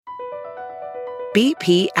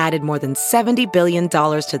BP added more than $70 billion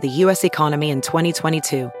to the U.S. economy in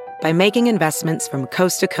 2022 by making investments from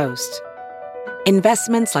coast to coast.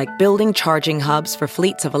 Investments like building charging hubs for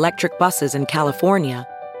fleets of electric buses in California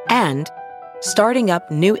and starting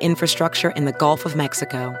up new infrastructure in the Gulf of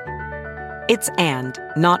Mexico. It's and,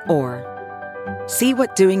 not or. See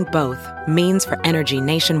what doing both means for energy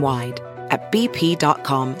nationwide at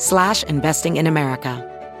bp.com/investing in America.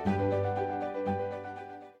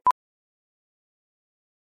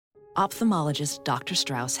 Ophthalmologist Dr.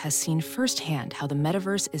 Strauss has seen firsthand how the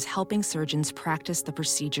metaverse is helping surgeons practice the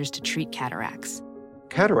procedures to treat cataracts.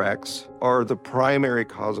 Cataracts are the primary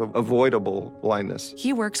cause of avoidable blindness.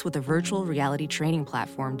 He works with a virtual reality training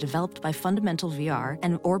platform developed by Fundamental VR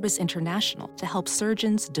and Orbis International to help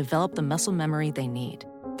surgeons develop the muscle memory they need.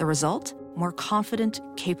 The result? More confident,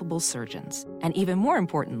 capable surgeons. And even more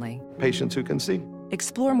importantly, Patients who can see.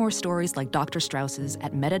 explore more stories like Dr. Strauss's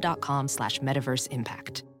at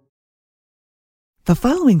meta.com/metaverseimpact. The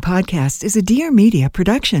following podcast is a Dear Media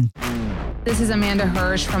production. This is Amanda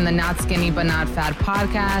Hirsch from the Not Skinny But Not Fat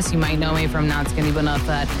podcast. You might know me from Not Skinny But Not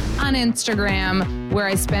Fat on Instagram, where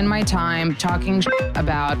I spend my time talking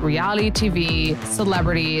about reality TV,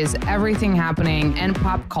 celebrities, everything happening in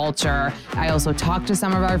pop culture. I also talk to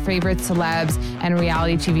some of our favorite celebs and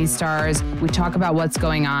reality TV stars. We talk about what's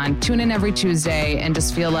going on. Tune in every Tuesday and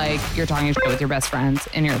just feel like you're talking with your best friends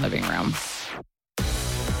in your living room.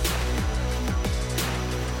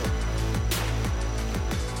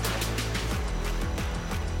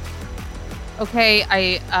 Okay,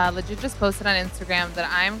 I legit just posted on Instagram that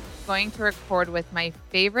I'm going to record with my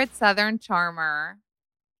favorite Southern charmer.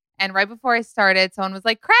 And right before I started, someone was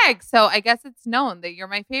like, Craig. So I guess it's known that you're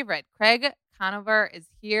my favorite. Craig Conover is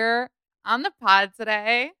here on the pod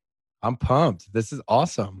today. I'm pumped. This is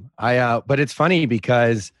awesome. But it's funny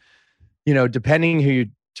because, you know, depending who you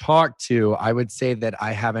talk to, I would say that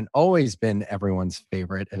I haven't always been everyone's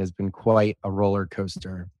favorite. It has been quite a roller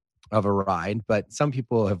coaster of a ride, but some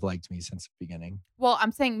people have liked me since the beginning. Well,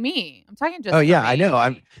 I'm saying me. I'm talking just. Oh yeah, me. I know.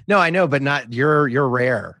 I know, but not you're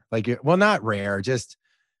rare. Well, not rare. Just.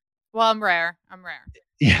 Well, I'm rare.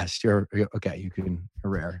 Yes, you're okay. You're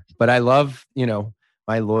rare, but I love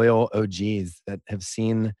my loyal OGs that have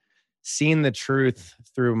seen the truth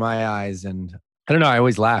through my eyes, and I don't know. I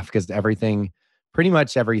always laugh because pretty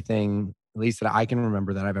much everything, at least that I can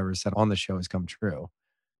remember that I've ever said on the show, has come true.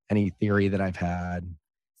 Any theory that I've had.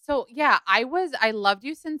 So yeah, I loved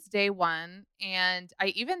you since day one. And I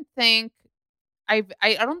even think I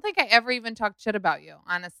don't think I ever even talked shit about you,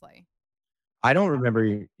 honestly. I don't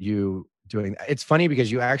remember you doing that. It's funny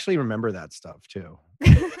because you actually remember that stuff too.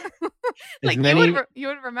 Like you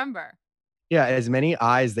would remember. Yeah. As many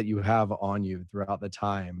eyes that you have on you throughout the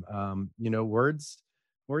time. Words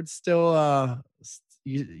still, I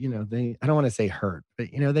don't want to say hurt, but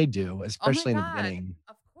they do, especially in the beginning.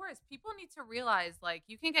 Of course, people need to realize, like,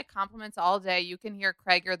 you can get compliments all day. You can hear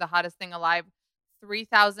Craig, you're the hottest thing alive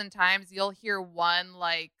 3,000 times. You'll hear one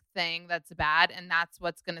thing that's bad, and that's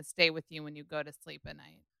what's going to stay with you when you go to sleep at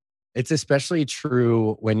night. It's especially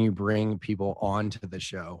true when you bring people onto the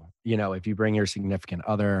show. If you bring your significant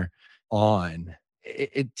other on,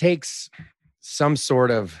 it takes some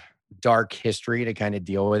sort of dark history to kind of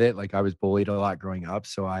deal with it. Like, I was bullied a lot growing up,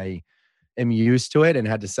 so I am used to it and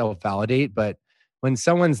had to self-validate. But when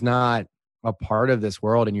someone's not a part of this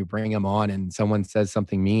world and you bring them on and someone says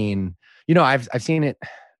something mean, I've seen it.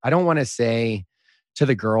 I don't want to say to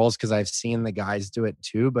the girls because I've seen the guys do it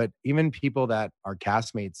too, but even people that are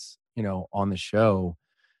castmates, on the show,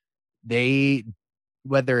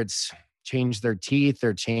 whether it's change their teeth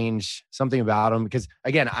or change something about them, because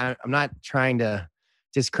again, I'm not trying to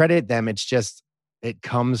discredit them. It's just, it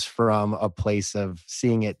comes from a place of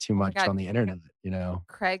seeing it too much on the internet,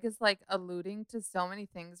 Craig is alluding to so many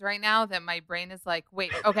things right now that my brain is like,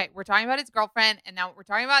 wait, okay, we're talking about his girlfriend and now we're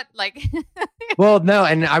talking about Well, no,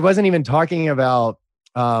 and I wasn't even talking about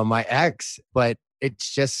my ex, but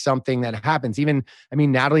it's just something that happens.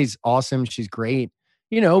 Natalie's awesome. She's great,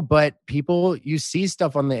 but you see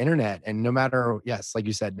stuff on the internet, and no matter, yes, like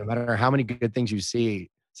you said, no matter how many good things you see,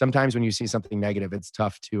 sometimes when you see something negative, it's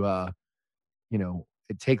tough to,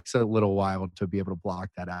 it takes a little while to be able to block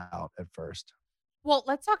that out at first. Well,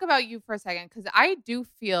 let's talk about you for a second, because I do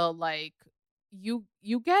feel like you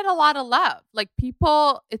get a lot of love. Like,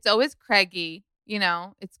 people, it's always Craigie,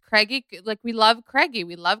 it's Craigie. Like, we love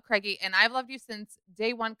Craigie. And I've loved you since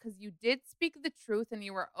day one because you did speak the truth, and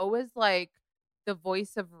you were always the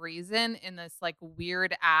voice of reason in this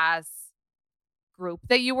weird ass group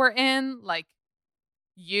that you were in. Like,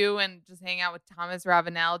 you and just hanging out with Thomas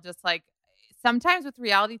Ravenel, just sometimes with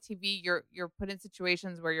reality TV, you're put in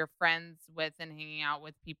situations where you're friends with and hanging out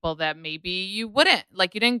with people that maybe you wouldn't.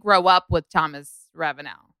 Like, you didn't grow up with Thomas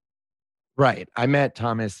Ravenel. Right. I met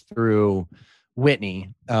Thomas through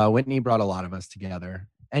Whitney. Whitney brought a lot of us together.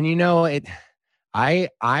 And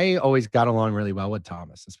I always got along really well with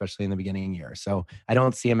Thomas, especially in the beginning year. So I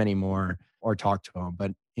don't see him anymore or talk to him.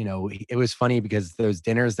 But, it was funny because those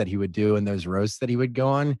dinners that he would do and those roasts that he would go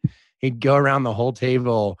on, he'd go around the whole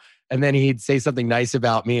table and then he'd say something nice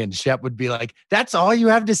about me. And Shep would be like, "That's all you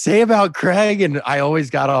have to say about Craig." And I always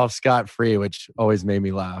got off scot-free, which always made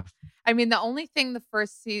me laugh. I mean, the only thing the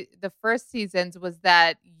first seasons was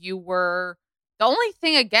that the only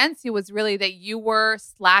thing against you was really that you were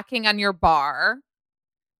slacking on your bar.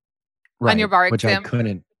 Right, on your bar which exam. I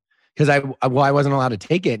couldn't because I wasn't allowed to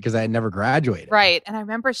take it because I had never graduated. Right. And I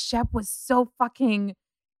remember Shep was so fucking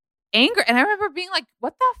angry. And I remember being like,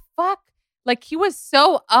 what the fuck? Like, he was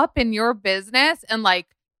so up in your business and like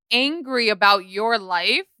angry about your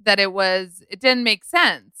life that it didn't make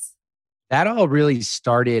sense. That all really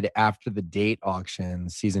started after the date auction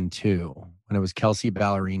season 2 when it was Kelsey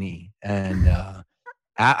Ballerini. And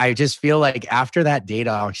I just feel like after that date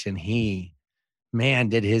auction,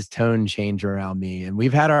 did his tone change around me. And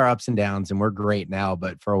we've had our ups and downs and we're great now.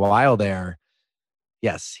 But for a while there,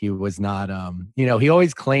 yes, he was not, he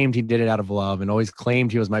always claimed he did it out of love and always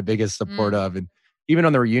claimed he was my biggest support of. And even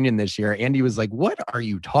on the reunion this year, Andy was like, "What are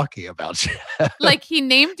you talking about?" Like, he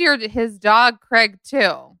named his dog Craig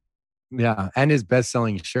too. Yeah, and his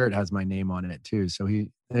best-selling shirt has my name on it too. So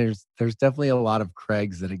there's definitely a lot of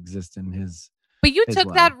Craigs that exist in his. But you his took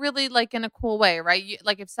life. that really like in a cool way, right?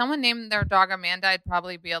 Like, if someone named their dog Amanda, I'd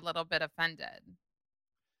probably be a little bit offended.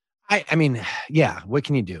 I mean, yeah. What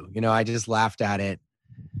can you do? I just laughed at it.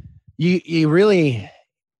 You really,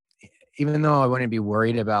 even though I wouldn't be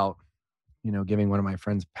worried about, giving one of my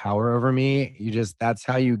friends power over me, that's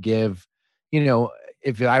how you give.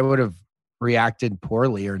 If I would have reacted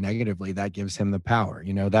poorly or negatively, that gives him the power.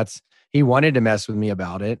 He wanted to mess with me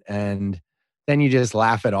about it. And then you just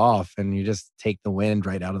laugh it off and you just take the wind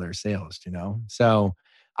right out of their sails, So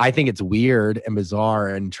I think it's weird and bizarre.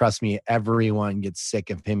 And trust me, everyone gets sick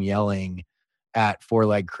of him yelling at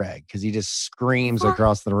Four-Leg Craig because he just screams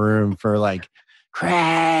across the room for like,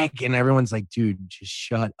 "Craig." And everyone's like, "Dude, just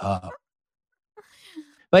shut up."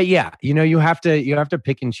 But yeah, you have to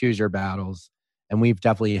pick and choose your battles. And we've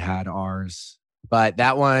definitely had ours. But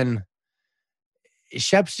that one,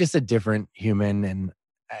 Shep's just a different human. And,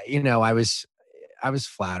 I was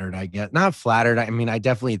flattered, I guess. Not flattered. I mean, I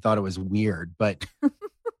definitely thought it was weird, but.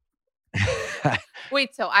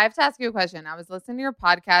 Wait, so I have to ask you a question. I was listening to your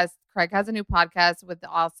podcast. Craig has a new podcast with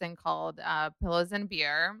Austin called Pillows and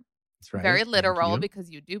Beer. That's right. Very literal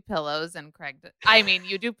because you do pillows and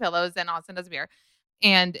you do pillows and Austin does beer.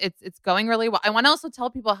 And it's going really well. I want to also tell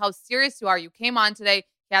people how serious you are. You came on today.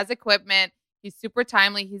 He has equipment. He's super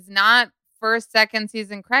timely. He's not first, second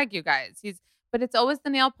season Craig, you guys. But it's always the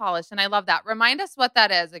nail polish. And I love that. Remind us what that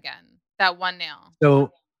is again, that one nail.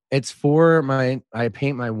 So it's for I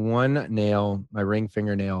paint my one nail, my ring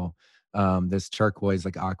fingernail, this turquoise,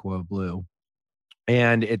 like aqua blue.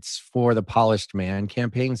 And it's for the Polished Man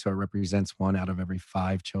campaign. So it represents 1 out of every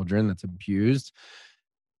 5 children that's abused.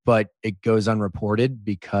 But it goes unreported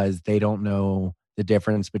because they don't know the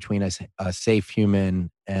difference between a safe human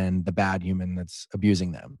and the bad human that's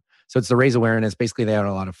abusing them. So it's to raise awareness. Basically, they had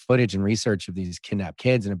a lot of footage and research of these kidnapped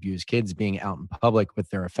kids and abused kids being out in public with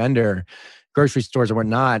their offender, grocery stores or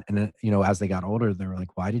whatnot. And, as they got older, they were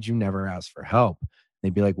like, "Why did you never ask for help?"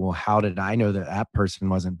 They'd be like, "Well, how did I know that person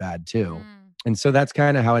wasn't bad too?" And so that's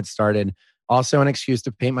kind of how it started. Also an excuse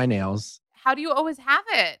to paint my nails. How do you always have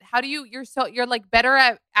it? How do you're like better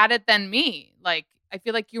at it than me? Like, I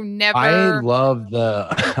feel like you never. I love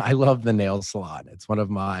the nail salon. It's one of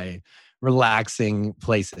my relaxing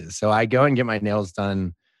places. So I go and get my nails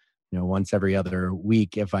done, once every other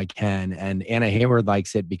week if I can. And Anna Hayward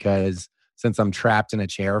likes it because since I'm trapped in a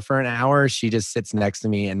chair for an hour, she just sits next to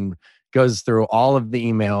me and goes through all of the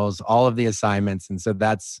emails, all of the assignments. And so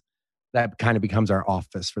that kind of becomes our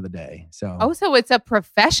office for the day. So so it's a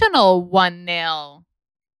professional one nail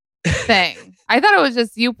thing. I thought it was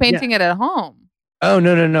just you painting it at home. Oh,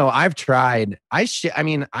 no. I've tried. I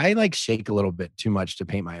like shake a little bit too much to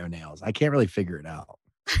paint my own nails. I can't really figure it out.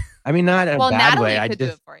 I mean, not in a bad Natalie way. I could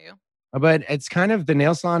just do it for you. But it's kind of the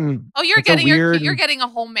nail salon. Oh, you're getting a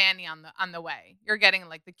whole mani on the way. You're getting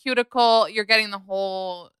like the cuticle. You're getting the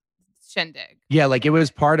whole shindig. Yeah, like it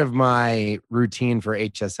was part of my routine for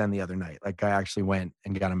HSN the other night. Like I actually went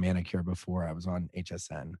and got a manicure before I was on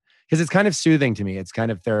HSN because it's kind of soothing to me. It's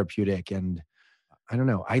kind of therapeutic, and I don't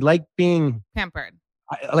know. I like being pampered.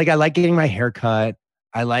 I like getting my hair cut.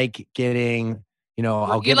 I like getting,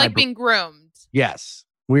 I'll You get my like being groomed. Yes.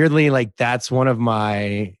 Weirdly, like that's one of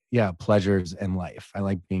my pleasures in life. I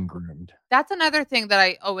like being groomed. That's another thing that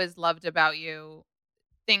I always loved about you.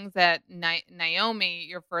 Things that Naomi,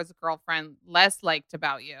 your first girlfriend, less liked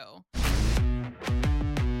about you.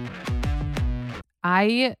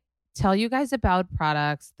 I tell you guys about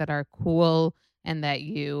products that are cool and that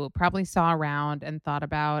you probably saw around and thought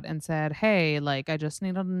about and said, hey, like, I just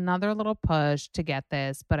need another little push to get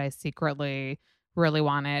this, but I secretly really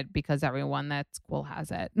want it because everyone that's cool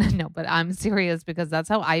has it. No, but I'm serious because that's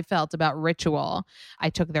how I felt about Ritual. I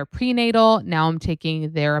took their prenatal. Now I'm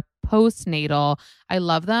taking their postnatal. I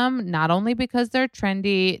love them not only because they're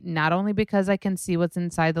trendy, not only because I can see what's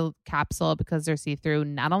inside the capsule because they're see-through,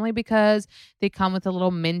 not only because they come with a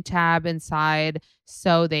little mint tab inside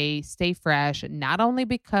so they stay fresh, not only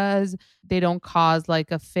because they don't cause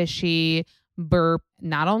like a fishy burp,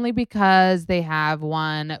 not only because they have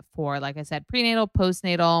one for, like I said, prenatal,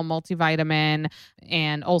 postnatal, multivitamin,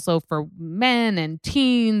 and also for men and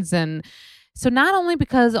teens. And so not only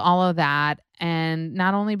because all of that, and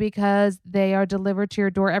not only because they are delivered to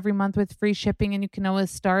your door every month with free shipping and you can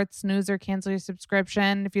always start, snooze, or cancel your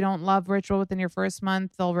subscription. If you don't love Ritual within your first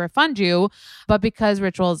month, they'll refund you. But because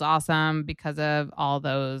Ritual is awesome, because of all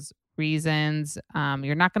those reasons,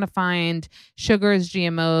 you're not going to find sugars,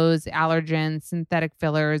 GMOs, allergens, synthetic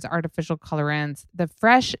fillers, artificial colorants. The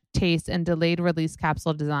fresh taste and delayed release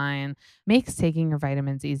capsule design makes taking your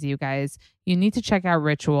vitamins easy, you guys. You need to check out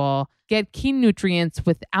Ritual. Get key nutrients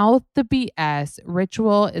without the BS.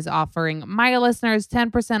 Ritual is offering my listeners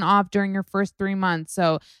 10% off during your first 3 months.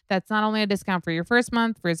 So that's not only a discount for your first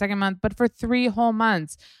month, for your second month, but for 3 whole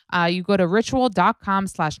months. You go to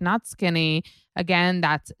ritual.com/notskinny. Again,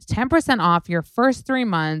 that's 10% off your first 3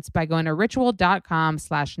 months by going to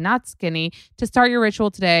ritual.com/notskinny to start your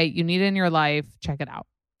ritual today. You need it in your life. Check it out.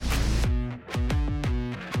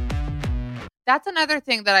 That's another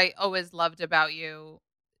thing that I always loved about you.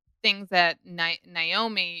 Things that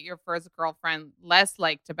Naomi, your first girlfriend, less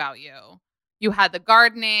liked about you. You had the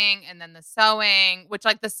gardening and then the sewing, which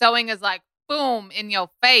like the sewing is like boom in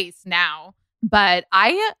your face now. But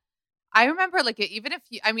I remember like even if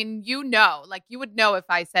you, I mean, like you would know if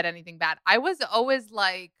I said anything bad. I was always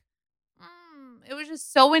like, it was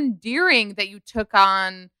just so endearing that you took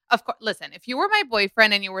on. Of course, listen, if you were my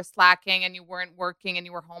boyfriend and you were slacking and you weren't working and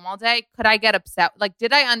you were home all day, could I get upset? Like,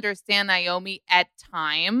 did I understand Naomi at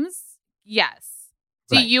times? Yes.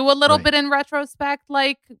 Do you a little bit in retrospect,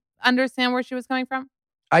 like understand where she was coming from?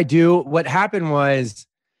 I do. What happened was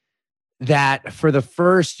that for the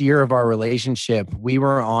first year of our relationship, we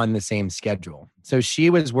were on the same schedule. So she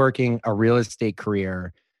was working a real estate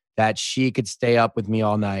career that she could stay up with me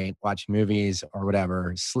all night, watch movies or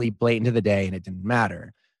whatever, sleep late into the day, and it didn't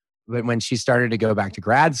matter. But when she started to go back to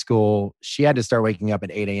grad school, she had to start waking up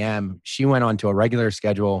at 8 a.m. She went on to a regular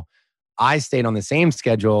schedule. I stayed on the same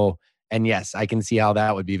schedule. And yes, I can see how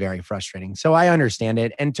that would be very frustrating. So I understand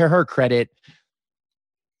it. And to her credit,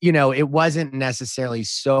 it wasn't necessarily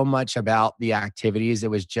so much about the activities.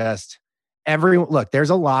 It was just look, there's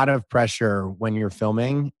a lot of pressure when you're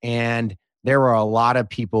filming. And there were a lot of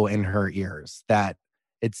people in her ears that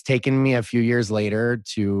it's taken me a few years later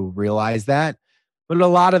to realize that. But a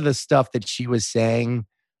lot of the stuff that she was saying,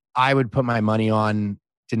 I would put my money on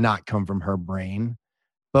did not come from her brain.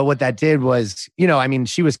 But what that did was,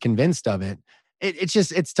 she was convinced of it.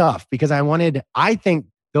 It's tough because I think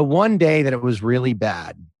the one day that it was really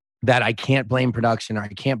bad, that I can't blame production or I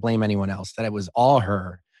can't blame anyone else, that it was all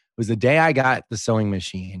her, was the day I got the sewing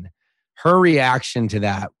machine. Her reaction to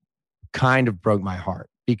that kind of broke my heart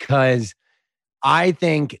because I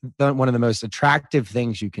think one of the most attractive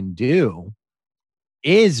things you can do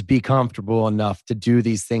is be comfortable enough to do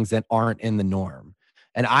these things that aren't in the norm.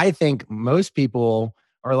 And I think most people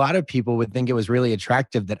or a lot of people would think it was really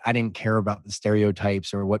attractive that I didn't care about the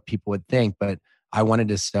stereotypes or what people would think, but I wanted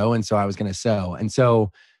to sew. And so I was going to sew. And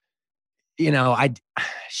so,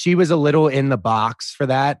 she was a little in the box for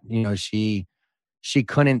that. She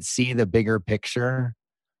couldn't see the bigger picture.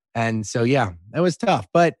 And so, yeah, that was tough.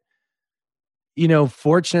 But,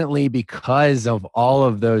 fortunately, because of all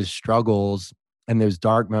of those struggles and those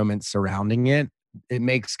dark moments surrounding it, it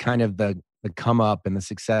makes kind of the come up and the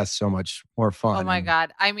success so much more fun. Oh my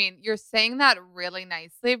God. I mean, you're saying that really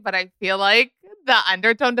nicely, but I feel like the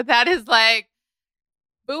undertone to that is like,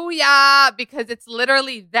 booyah, because it's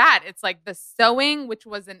literally that. It's like the sewing, which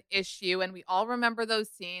was an issue. And we all remember those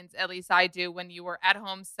scenes, at least I do, when you were at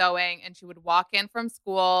home sewing and she would walk in from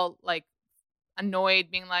school, like annoyed,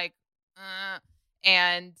 being like,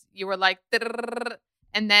 and you were like,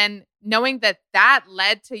 And then knowing that that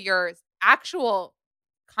led to your actual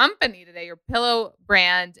company today, your pillow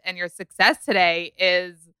brand, and your success today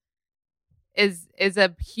is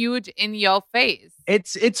a huge in your face.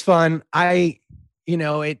 It's fun.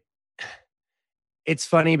 It's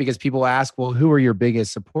funny because people ask, well, who are your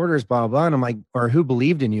biggest supporters, blah, blah, blah. And I'm like, or who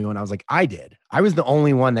believed in you? And I was like, I did. I was the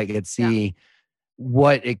only one that could see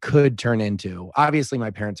what it could turn into. Obviously,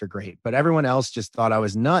 my parents are great, but everyone else just thought I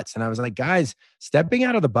was nuts. And I was like, guys, stepping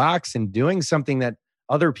out of the box and doing something that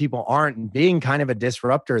other people aren't and being kind of a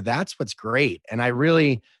disruptor, that's what's great. And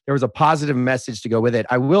there was a positive message to go with it.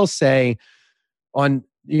 I will say to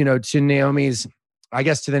the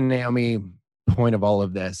Naomi point of all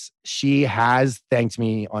of this, she has thanked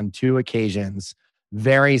me on 2 occasions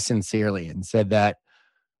very sincerely and said that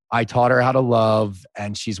I taught her how to love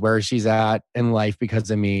and she's where she's at in life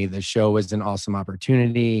because of me. The show was an awesome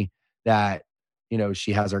opportunity, that,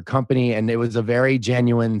 she has her company, and it was a very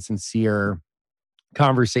genuine, sincere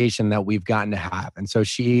conversation that we've gotten to have. And so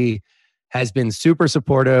she has been super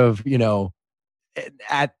supportive,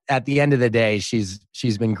 at the end of the day, she's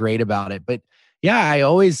been great about it. But yeah, I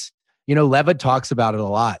always, Leva talks about it a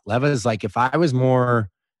lot. Leva's like, if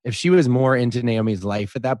she was more into Naomi's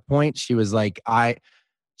life at that point, she was like,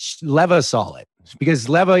 Leva saw it, because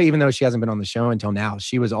Leva, even though she hasn't been on the show until now,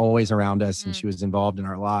 she was always around us and she was involved in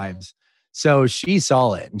our lives. So she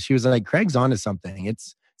saw it and she was like, Craig's onto something.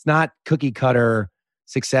 It's not cookie cutter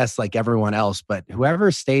success like everyone else, but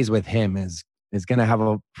whoever stays with him is going to have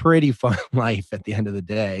a pretty fun life at the end of the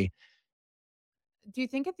day. Do you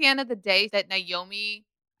think at the end of the day that Naomi,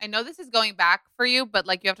 I know this is going back for you, but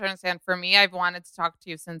like you have to understand, for me, I've wanted to talk to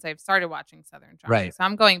you since I've started watching Southern Charm. Right. So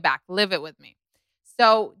I'm going back. Live it with me.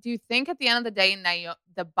 So do you think at the end of the day,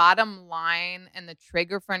 the bottom line and the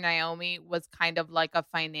trigger for Naomi was kind of like a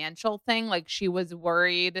financial thing? Like she was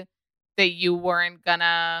worried that you weren't going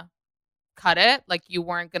to cut it? Like you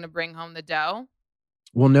weren't going to bring home the dough?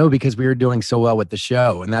 Well, no, because we were doing so well with the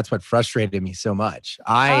show, and that's what frustrated me so much.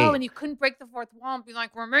 And you couldn't break the fourth wall and be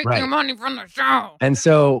like, we're making money from the show. And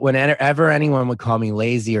so whenever anyone would call me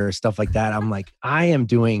lazy or stuff like that, I'm like,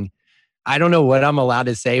 I don't know what I'm allowed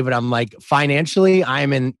to say, but I'm like, financially,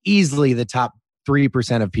 I'm in easily the top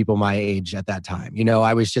 3% of people my age at that time.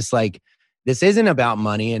 I was just like, this isn't about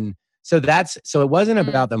money. And so it wasn't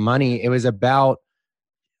about the money. It was about,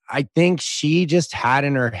 I think she just had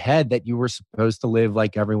in her head that you were supposed to live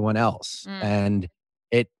like everyone else. And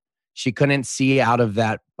she couldn't see out of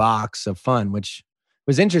that box of fun, which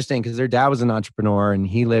was interesting because her dad was an entrepreneur and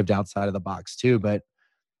he lived outside of the box too. But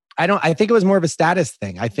I think it was more of a status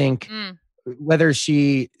thing. I think whether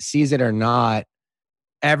she sees it or not,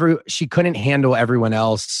 she couldn't handle everyone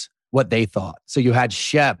else, what they thought. So you had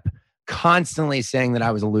Shep constantly saying that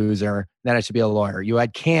I was a loser, that I should be a lawyer. You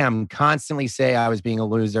had Cam constantly say I was being a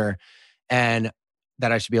loser and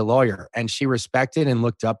that I should be a lawyer. And she respected and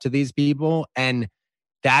looked up to these people. And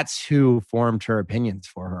that's who formed her opinions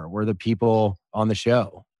for her, were the people on the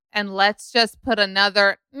show. And let's just put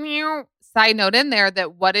another side note in there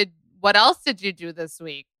that what else did you do this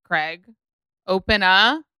week, Craig? Open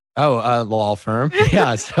a law firm.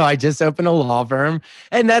 Yeah. So I just opened a law firm.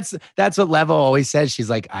 And that's what Leva always says. She's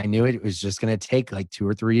like, I knew it was just going to take like 2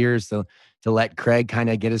 or 3 years to let Craig kind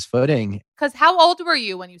of get his footing. Because how old were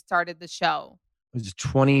you when you started the show? I was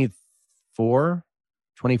 24.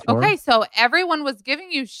 Okay. So everyone was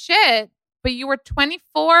giving you shit, but you were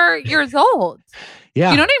 24 years old.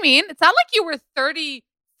 Yeah. You know what I mean? It's not like you were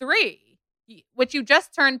 33, which you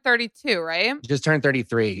just turned 32, right? Just turned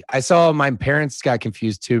 33. I saw my parents got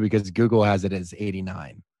confused too because Google has it as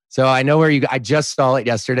 89. So I know I just saw it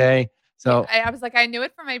yesterday. So I was like, I knew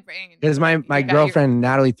it from my brain. Because my girlfriend,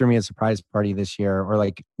 Natalie, threw me a surprise party this year, or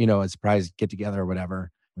like, a surprise get together or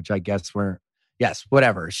whatever, which I guess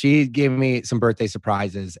whatever. She gave me some birthday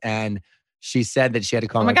surprises and she said that she had to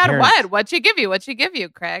call my parents. Oh my God, what'd she give you? What'd she give you,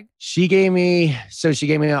 Craig? She gave me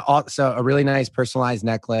a really nice personalized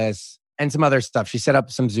necklace and some other stuff. She set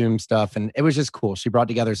up some Zoom stuff and it was just cool. She brought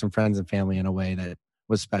together some friends and family in a way that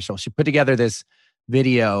was special. She put together this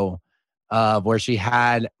video where she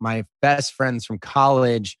had my best friends from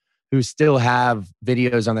college who still have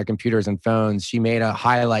videos on their computers and phones. She made a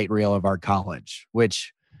highlight reel of our college,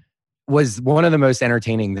 which was one of the most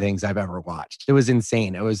entertaining things I've ever watched. It was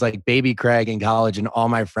insane. It was like baby Craig in college and all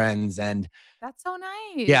my friends. And that's so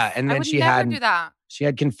nice. Yeah. And then she had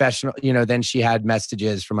confessional, then she had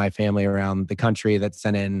messages from my family around the country that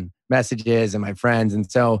sent in messages and my friends.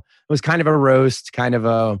 And so it was kind of a roast,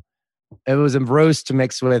 it was a roast to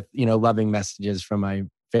mix with, loving messages from my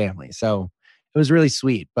family. So it was really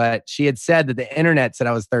sweet. But she had said that the internet said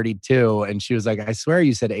I was 32 and she was like, I swear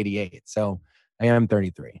you said 88. So I am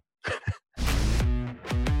 33.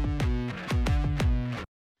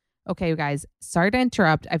 Okay, you guys, sorry to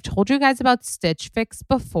interrupt. I've told you guys about Stitch Fix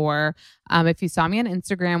before. If you saw me on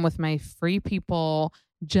Instagram with my free people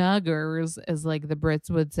joggers, as like the Brits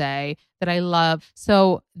would say, that I love.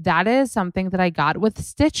 So that is something that I got with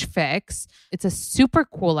Stitch Fix. It's a super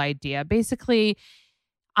cool idea. Basically,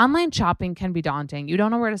 online shopping can be daunting. You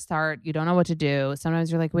don't know where to start. You don't know what to do. Sometimes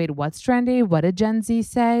you're like, wait, what's trendy? What did Gen Z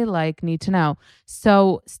say? Like, need to know.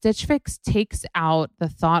 So Stitch Fix takes out the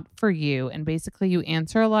thought for you. And basically you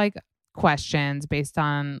answer like questions based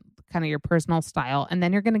on kind of your personal style. And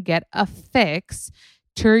then you're going to get a fix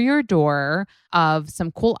to your door of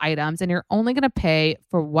some cool items. And you're only going to pay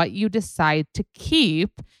for what you decide to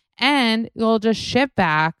keep. And you'll just ship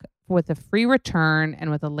back with a free return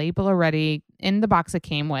and with a label already in the box it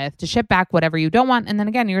came with to ship back whatever you don't want. And then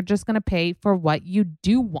again, you're just going to pay for what you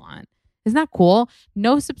do want. Isn't that cool?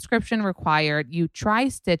 No subscription required. You try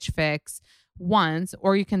Stitch Fix once,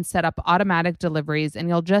 or you can set up automatic deliveries and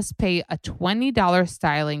you'll just pay a $20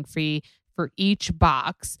 styling fee for each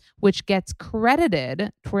box, which gets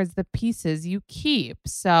credited towards the pieces you keep.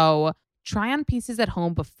 So try on pieces at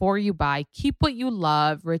home before you buy. Keep what you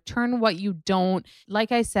love. Return what you don't.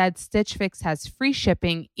 Like I said, Stitch Fix has free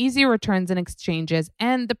shipping, easy returns and exchanges,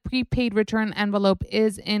 and the prepaid return envelope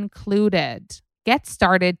is included. Get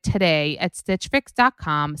started today at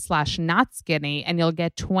stitchfix.com/notskinny and you'll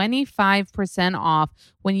get 25% off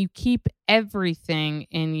when you keep everything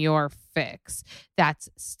in your fix. That's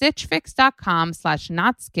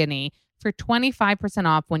stitchfix.com/notskinny for 25%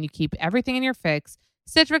 off when you keep everything in your fix.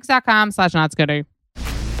 stitchfix.com/notskinny.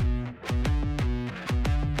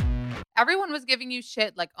 Everyone was giving you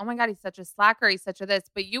shit like, oh my God, he's such a slacker. He's such a this.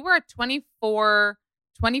 But you were a 24,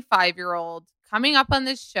 25-year-old coming up on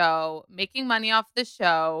this show, making money off the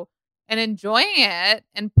show and enjoying it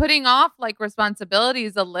and putting off like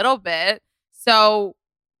responsibilities a little bit. So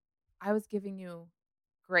I was giving you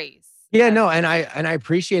grace. Yeah, no, and I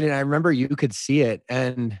appreciate it. I remember you could see it,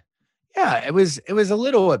 and yeah, it was a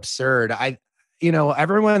little absurd.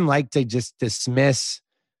 Everyone liked to just dismiss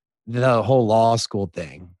the whole law school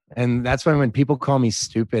thing, and that's when people call me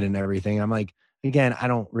stupid and everything, I'm like, again, I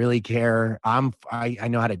don't really care. I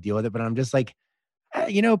know how to deal with it, but I'm just like,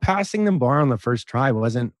 passing the bar on the first try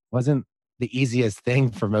wasn't the easiest thing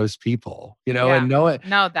for most people, Yeah. and know it.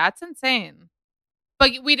 No, that's insane.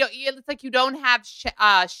 But we don't. It's like you don't have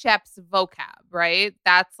Shep's vocab, right?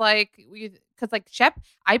 That's like because like Shep,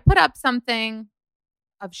 I put up something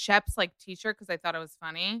of Shep's like t-shirt because I thought it was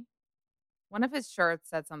funny. One of his shirts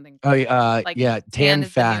said something. Oh, like yeah, tan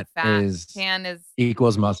fat is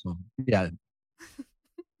equals muscle. Yeah,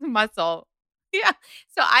 muscle. Yeah.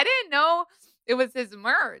 So I didn't know it was his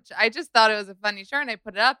merch. I just thought it was a funny shirt and I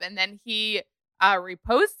put it up and then he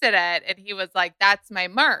reposted it and he was like, that's my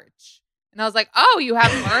merch. And I was like, oh, you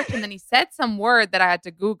have merch? And then he said some word that I had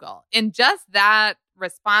to Google. In just that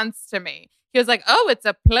response to me, he was like, oh, it's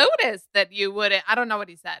a PLOTUS that you wouldn't. I don't know what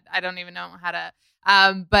he said. I don't even know how to.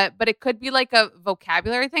 But it could be like a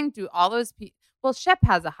vocabulary thing. Do all those people? Well, Shep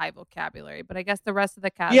has a high vocabulary, but I guess the rest of the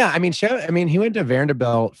cast. Yeah, I mean, Shep. I mean, he went to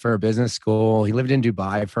Vanderbilt for a business school. He lived in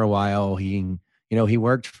Dubai for a while. He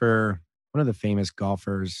worked for one of the famous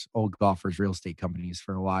old golfers, real estate companies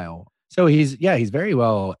for a while. So he's very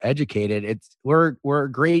well educated. We're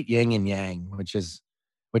a great yin and yang, which is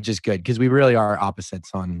good because we really are opposites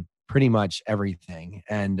on pretty much everything.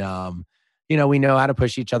 And we know how to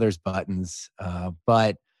push each other's buttons.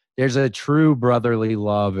 But there's a true brotherly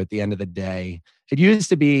love at the end of the day. It used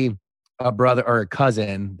to be a brother or a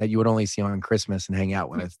cousin that you would only see on Christmas and hang out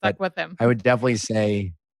with. Stuck with him. I would definitely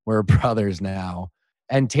say we're brothers now.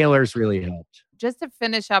 And Taylor's really helped. Just to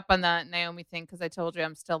finish up on the Naomi thing, because I told you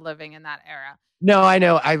I'm still living in that era. No, I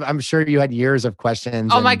know. I'm sure you had years of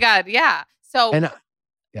questions. Oh my God. Yeah. So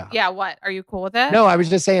yeah. What? Are you cool with it? No, I was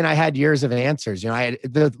just saying I had years of answers. I had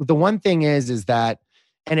the one thing is that,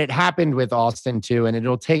 and it happened with Austin too, and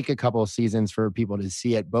it'll take a couple of seasons for people to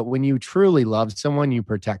see it. But when you truly love someone, you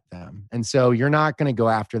protect them. And so you're not going to go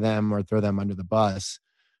after them or throw them under the bus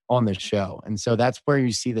on the show. And so that's where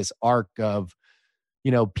you see this arc of,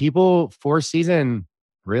 people 4th season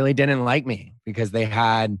really didn't like me because they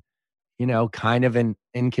had, kind of an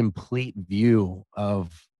incomplete view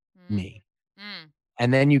of me.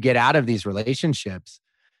 And then you get out of these relationships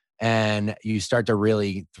and you start to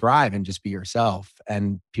really thrive and just be yourself.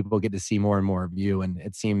 And people get to see more and more of you. And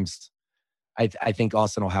it seems, I think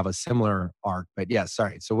Austin will have a similar arc. But yeah,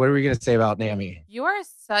 sorry. So what are we going to say about Naomi? You are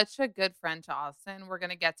such a good friend to Austin. We're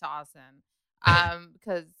going to get to Austin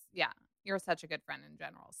because, you're such a good friend in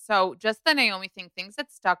general. So just the Naomi thing, things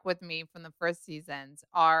that stuck with me from the first seasons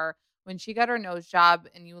are when she got her nose job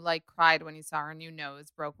and you like cried when you saw her new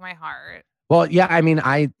nose, broke my heart. Well, yeah, I mean,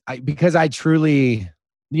 I because I truly,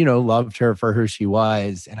 loved her for who she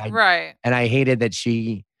was, Right. and I hated that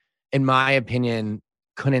she, in my opinion,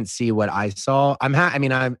 couldn't see what I saw. I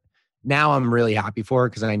mean, I'm really happy for her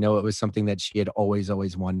because I know it was something that she had always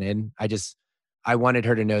wanted. I wanted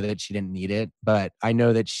her to know that she didn't need it, but I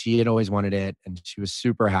know that she had always wanted it and she was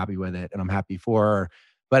super happy with it, and I'm happy for her.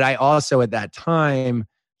 But I also at that time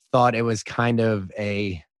thought it was kind of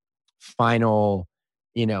a final,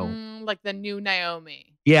 Like the new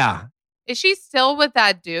Naomi. yeah. Is she still with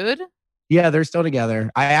that dude? Yeah, they're still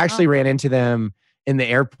together. I actually ran into them in the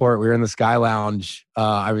airport. We were in the Sky Lounge.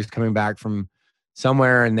 I was coming back from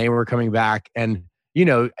somewhere and they were coming back. And,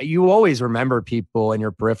 you always remember people in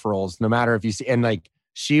your peripherals, no matter if you see. And like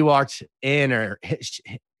she walked in or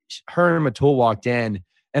her and Matul walked in.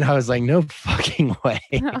 And I was like, no fucking way.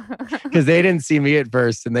 Because they didn't see me at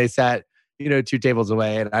first. And they sat, 2 tables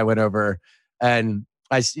away. And I went over and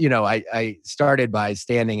I started by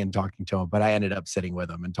standing and talking to him, but I ended up sitting with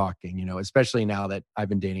him and talking, especially now that I've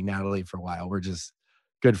been dating Natalie for a while. We're just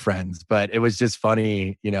good friends, but it was just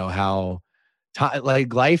funny, how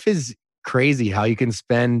like life is crazy, how you can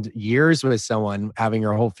spend years with someone having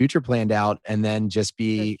your whole future planned out and then just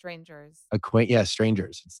be strangers.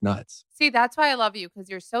 Strangers. It's nuts. See, that's why I love you, because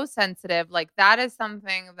you're so sensitive. Like that is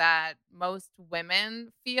something that most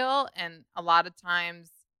women feel. And a lot of times,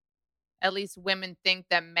 at least women think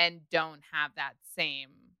that men don't have that same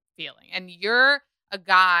feeling. And you're a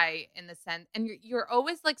guy in the sense, and you're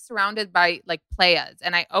always like surrounded by like playas.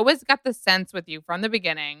 And I always got the sense with you from the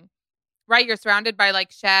beginning, right? You're surrounded by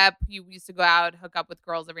like Shep. You used to go out, hook up with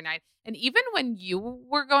girls every night. And even when you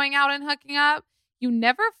were going out and hooking up, you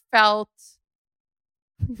never felt,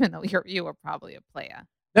 even though you were probably a playa.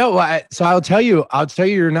 No, so I'll tell you,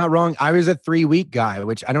 you're not wrong. I was a 3-week guy,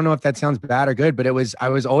 which I don't know if that sounds bad or good, but I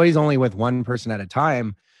was always only with one person at a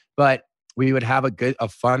time, but we would have a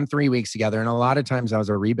fun 3 weeks together. And a lot of times I was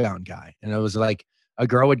a rebound guy. And it was like a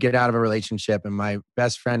girl would get out of a relationship and my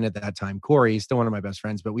best friend at that time, Corey, still one of my best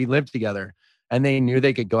friends, but we lived together and they knew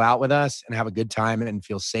they could go out with us and have a good time and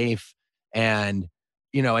feel safe. And,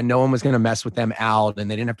 and no one was going to mess with them out and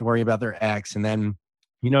they didn't have to worry about their ex. And then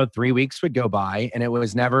 3 weeks would go by and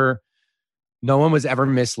no one was ever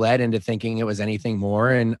misled into thinking it was anything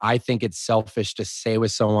more. And I think it's selfish to stay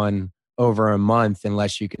with someone over a month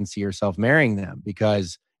unless you can see yourself marrying them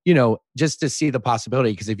because, just to see the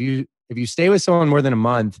possibility. Because if you stay with someone more than a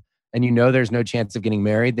month and there's no chance of getting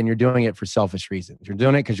married, then you're doing it for selfish reasons. You're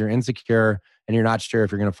doing it because you're insecure and you're not sure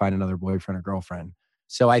if you're going to find another boyfriend or girlfriend.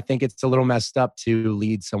 So I think it's a little messed up to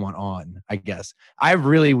lead someone on, I guess. I have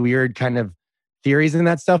really weird kind of theories and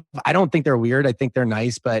that stuff. I don't think they're weird. I think they're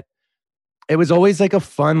nice, but it was always like a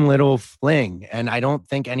fun little fling. And I don't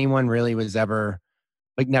think anyone really was ever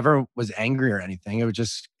never was angry or anything.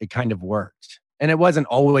 It kind of worked. And I wasn't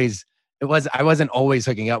always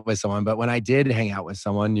hooking up with someone, but when I did hang out with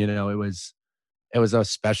someone, it was a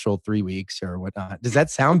special 3 weeks or whatnot. Does that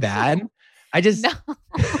sound bad? No.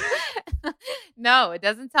 No, it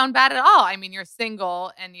doesn't sound bad at all. I mean, you're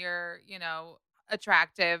single and you're,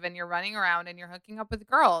 attractive and you're running around and you're hooking up with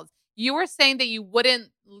girls. You were saying that you wouldn't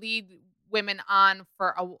lead women on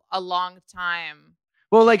for a long time.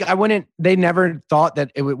 Well, they never thought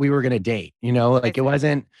that we were going to date, it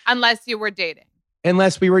wasn't. Unless you were dating.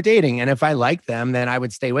 Unless we were dating. And if I liked them, then I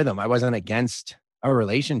would stay with them. I wasn't against a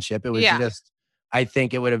relationship. It was just, I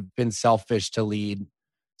think it would have been selfish to lead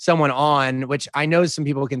someone on, which I know some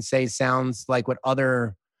people can say sounds like what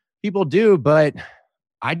other people do, but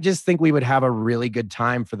I just think we would have a really good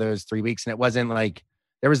time for those 3 weeks. And it wasn't like,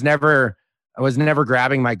 I was never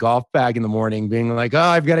grabbing my golf bag in the morning being like, oh,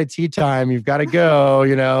 I've got a tea time. You've got to go,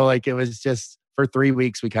 it was just for 3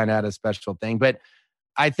 weeks, we kind of had a special thing. But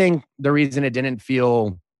I think the reason it didn't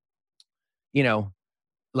feel,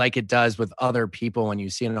 like it does with other people when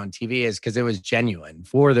you see it on TV is because it was genuine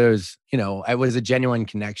for those, it was a genuine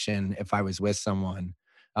connection if I was with someone.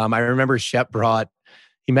 I remember Shep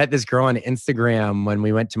he met this girl on Instagram when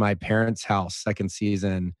we went to my parents' house second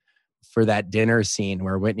season for that dinner scene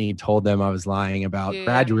where Whitney told them I was lying about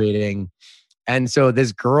graduating. And so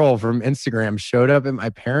this girl from Instagram showed up at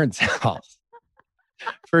my parents' house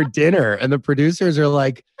for dinner. And the producers are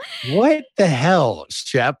like, what the hell,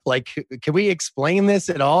 Shep? Like, can we explain this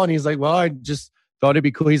at all? And he's like, well, I just thought it'd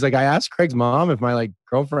be cool. He's like, I asked Craig's mom if my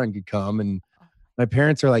girlfriend could come. And my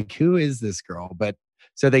parents are like, who is this girl? But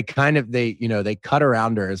so they kind of, they cut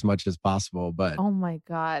around her as much as possible. But oh my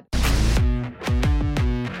God.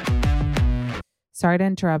 sorry to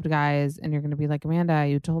interrupt, guys. And you're going to be like, Amanda,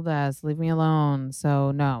 you told us, leave me alone.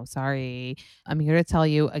 So no, sorry. I'm here to tell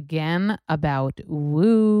you again about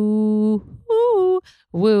Woo. Woo.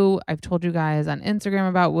 Woo. I've told you guys on Instagram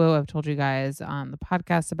about Woo. I've told you guys on the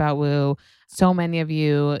podcast about Woo. So many of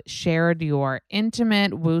you shared your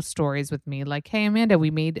intimate Woo stories with me. Like, hey, Amanda,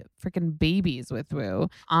 we made freaking babies with Woo.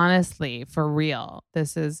 Honestly, for real.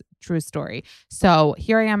 This is true story. So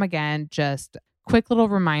here I am again, just quick little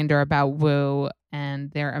reminder about Woo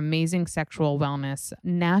and their amazing sexual wellness,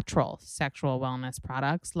 natural sexual wellness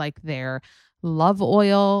products like their Love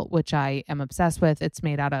Oil, which I am obsessed with. It's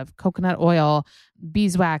made out of coconut oil,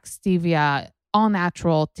 beeswax, stevia, all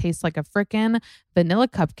natural, tastes like a frickin' vanilla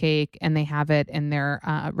cupcake. And they have it in their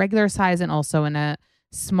regular size and also in a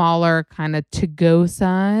smaller kind of to-go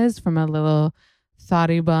size from a little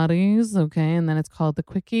thoughty bodies, okay? And then it's called the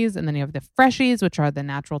quickies. And then you have the freshies, which are the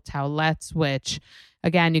natural towelettes, which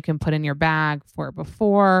again, you can put in your bag for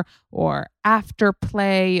before or after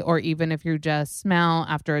play, or even if you just smell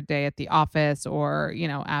after a day at the office or, you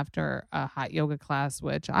know, after a hot yoga class,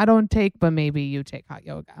 which I don't take, but maybe you take hot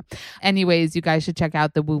yoga. Anyways, you guys should check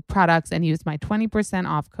out the Woo products and use my 20%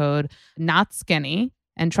 off code, not skinny.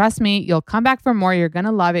 And trust me, you'll come back for more. You're going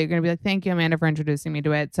to love it. You're going to be like, thank you, Amanda, for introducing me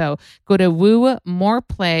to it. So go to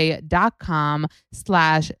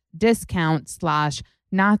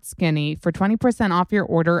woomoreplay.com/discount/not skinny for 20% off your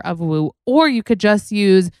order of Woo. Or you could just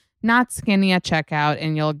use not skinny at checkout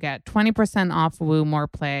and you'll get 20% off Woo More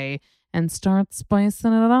Play and start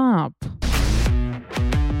spicing it up.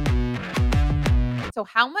 So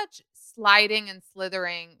how much sliding and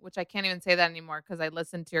slithering, which I can't even say that anymore because I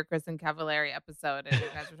listened to your Kristen Cavallari episode and you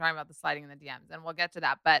guys were talking about the sliding in the DMs, and we'll get to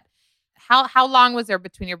that. But how long was there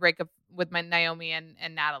between your breakup with my Naomi and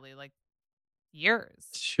Natalie? Like years?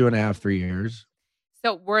 2.5, 3 years.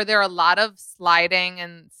 So were there a lot of sliding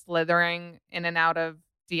and slithering in and out of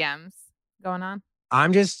DMs going on? I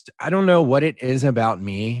don't know what it is about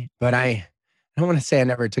me, but I don't want to say I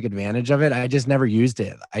never took advantage of it. I just never used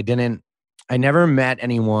it. I never met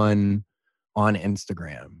anyone on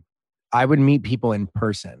Instagram. I would meet people in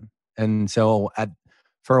person. And so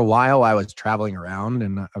for a while I was traveling around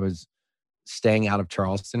and I was staying out of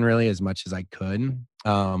Charleston really as much as I could.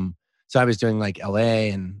 So I was doing like LA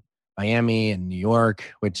and Miami and New York,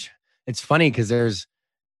 which it's funny because there's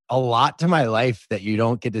a lot to my life that you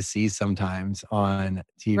don't get to see sometimes on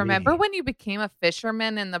TV. Remember when you became a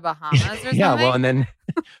fisherman in the Bahamas or something? Yeah, well, and then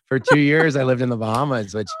for 2 years I lived in the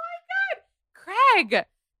Bahamas, which... Craig,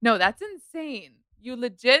 no, that's insane. You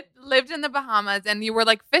legit lived in the Bahamas and you were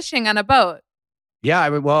like fishing on a boat. Yeah, I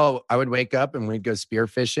would wake up and we'd go spear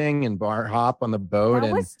fishing and bar hop on the boat.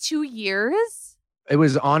 That was 2 years? It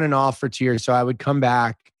was on and off for 2 years. So I would come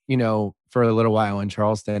back, you know, for a little while in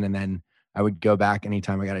Charleston and then I would go back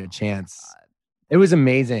anytime I got a chance. It was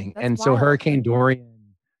amazing. That's and wild. So Hurricane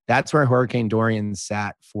Dorian, that's where Hurricane Dorian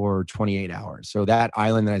sat for 28 hours. So that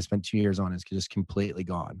island that I spent 2 years on is just completely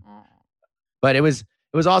gone. Oh. But it was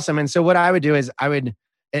awesome. And so what I would do is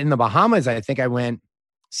in the Bahamas, I think I went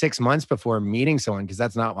 6 months before meeting someone because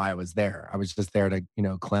that's not why I was there. I was just there to, you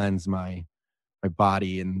know, cleanse my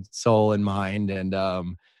body and soul and mind. And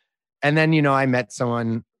then, you know, I met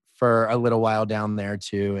someone for a little while down there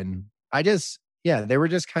too. And they were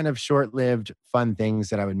just kind of short-lived, fun things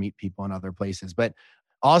that I would meet people in other places. But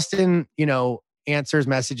Austin, you know, answers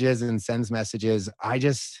messages and sends messages. I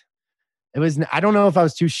don't know if I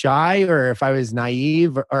was too shy or if I was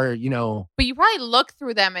naive or, you know. But you probably looked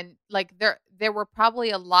through them and like there were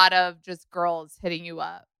probably a lot of just girls hitting you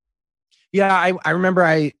up. Yeah, I remember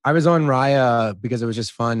I was on Raya because it was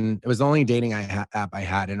just fun. It was the only dating app I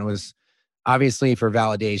had. And it was obviously for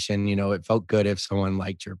validation. You know, it felt good if someone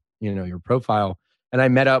liked your profile. And I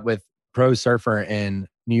met up with Pro Surfer in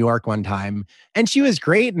New York one time and she was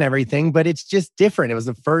great and everything, but it's just different. It was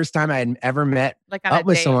the first time I had ever met up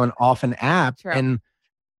with someone off an app. True. And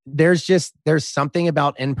there's something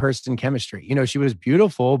about in-person chemistry. You know, she was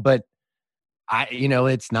beautiful, but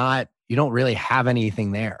it's not, you don't really have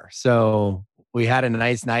anything there. So we had a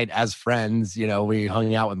nice night as friends, you know, we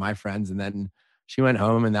hung out with my friends and then she went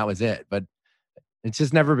home and that was it. But it's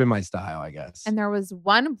just never been my style, I guess. And there was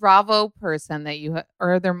one Bravo person that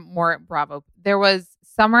or there more Bravo. There was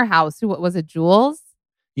Summer House. What was it, Jules?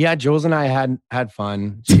 Yeah, Jules and I had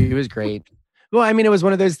fun. She was great. Well, I mean, it was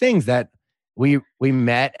one of those things that we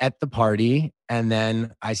met at the party and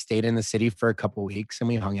then I stayed in the city for a couple of weeks and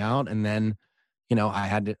we hung out. And then, you know,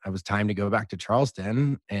 I was time to go back to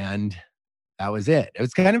Charleston and that was it. It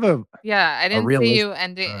was kind of I didn't see you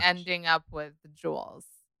ending up with Jules.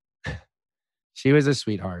 She was a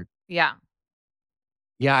sweetheart. Yeah.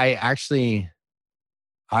 Yeah, I actually,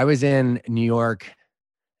 I was in New York,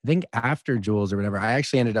 I think after Jules or whatever. I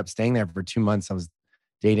actually ended up staying there for 2 months. I was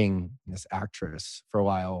dating this actress for a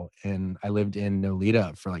while, and I lived in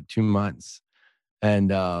Nolita for like 2 months. And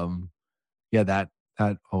yeah, that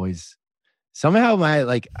always somehow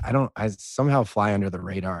I somehow fly under the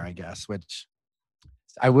radar, I guess, which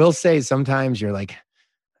I will say sometimes you're like,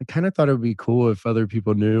 I kind of thought it would be cool if other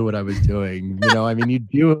people knew what I was doing. I mean, you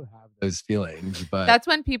do have those feelings, but That's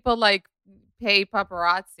when people like pay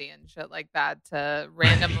paparazzi and shit like that to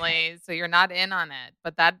randomly, so you're not in on it.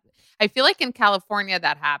 But that, I feel like in California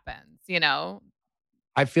that happens,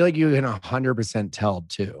 I feel like you can 100% tell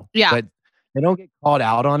too. Yeah. But they don't get called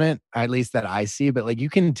out on it, at least that I see. But like you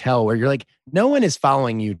can tell where you're like, no one is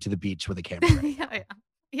following you to the beach with a camera. Right now.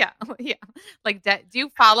 Yeah. Like, do you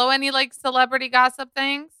follow any like celebrity gossip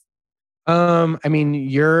things? I mean,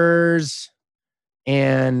 yours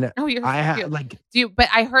and Yours I is have cute. like. Do you? But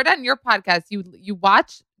I heard on your podcast you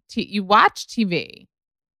watch TV. Do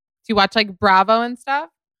you watch like Bravo and stuff?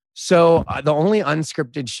 So the only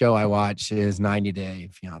unscripted show I watch is 90 Day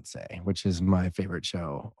Fiance, which is my favorite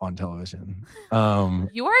show on television.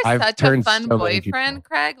 You are I've such a fun boyfriend,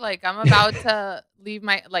 Craig. Like I'm about to leave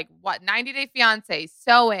my 90 Day Fiance,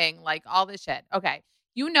 sewing, like all this shit. Okay.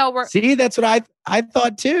 We're See, that's what I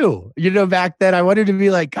thought too. Back then I wanted to be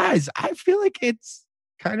like, guys, I feel like it's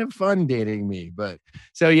kind of fun dating me. But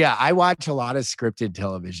so yeah, I watch a lot of scripted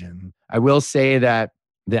television. I will say that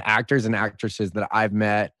the actors and actresses that I've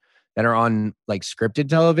met that are on like scripted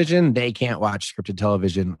television, they can't watch scripted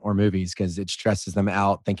television or movies because it stresses them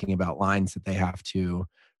out thinking about lines that they have to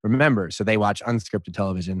remember. So they watch unscripted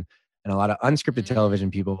television, and a lot of unscripted television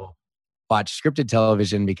people watch scripted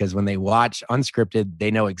television because when they watch unscripted, they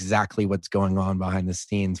know exactly what's going on behind the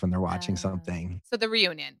scenes when they're watching something. So the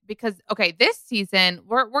reunion, because this season,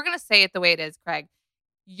 we're going to say it the way it is, Craig.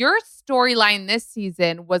 Your storyline this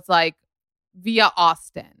season was like via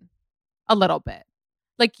Austin a little bit.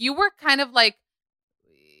 Like you were kind of like,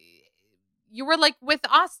 with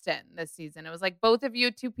Austin this season. It was like both of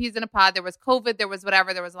you, two peas in a pod. There was COVID, there was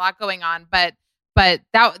whatever, there was a lot going on, but that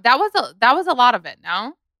was a lot of it,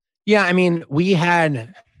 no? Yeah, I mean, we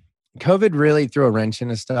had COVID really threw a wrench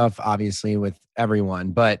into stuff, obviously, with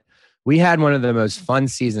everyone, but we had one of the most fun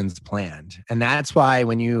seasons planned. And that's why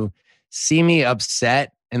when you see me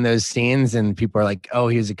upset in those scenes and people are like, oh,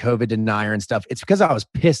 he was a COVID denier and stuff, it's because I was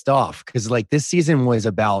pissed off because like this season was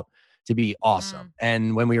about to be awesome.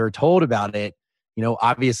 And when we were told about it,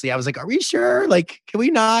 obviously I was like, are we sure? Like, can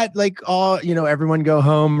we not everyone go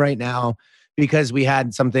home right now? Because we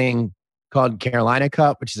had something called Carolina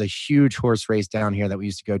Cup, which is a huge horse race down here that we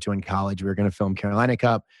used to go to in college. We were going to film Carolina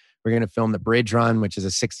Cup. We're going to film the Bridge Run, which is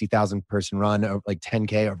a 60,000 person run, like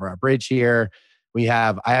 10K over our bridge here. I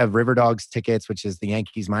have River Dogs tickets, which is the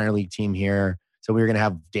Yankees minor league team here. So we were going to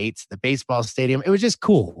have dates at the baseball stadium. It was just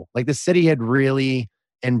cool. Like the city had really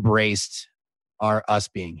embraced us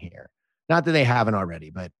being here. Not that they haven't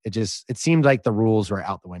already, but it seemed like the rules were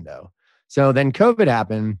out the window. So then COVID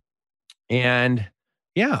happened. And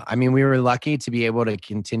yeah, I mean, we were lucky to be able to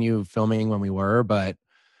continue filming when we were, but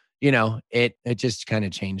it just kind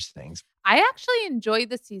of changed things. I actually enjoyed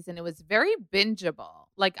the season. It was very bingeable.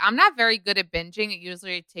 Like I'm not very good at binging. It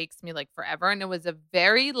usually takes me like forever. And it was a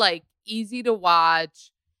very like easy to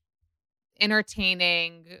watch,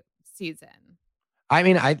 entertaining season. I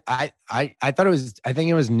mean, I thought I think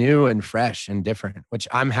it was new and fresh and different, which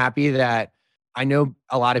I'm happy that I know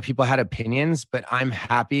a lot of people had opinions, but I'm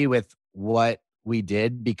happy with what we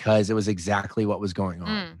did because it was exactly what was going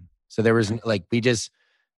on. So there was like,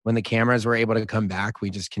 when the cameras were able to come back, we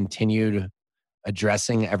just continued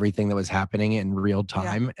addressing everything that was happening in real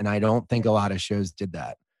time. Yeah. And I don't think a lot of shows did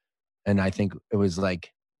that. And I think it was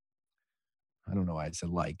like, I don't know why I said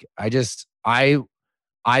like,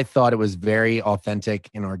 I thought it was very authentic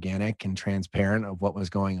and organic and transparent of what was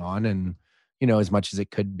going on and, as much as it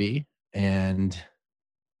could be. And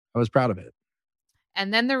I was proud of it.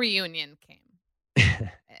 And then the reunion came.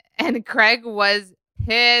 And Craig was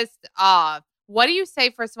pissed off. What do you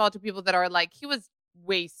say, first of all, to people that are like, he was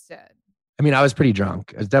wasted? I mean, I was pretty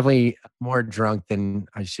drunk. I was definitely more drunk than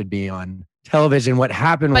I should be on television. What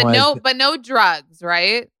happened but no drugs,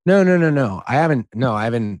 right? No. I haven't.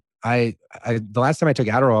 The last time I took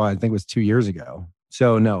Adderall, I think was 2 years ago.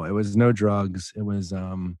 So no, it was no drugs. It was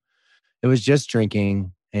just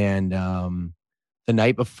drinking. And the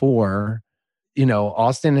night before,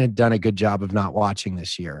 Austin had done a good job of not watching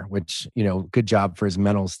this year, which, good job for his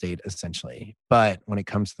mental state, essentially. But when it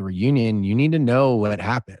comes to the reunion, you need to know what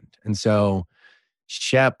happened. And so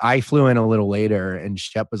I flew in a little later and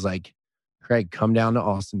Shep was like, Craig, come down to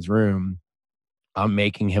Austin's room I'm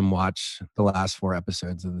making him watch the last 4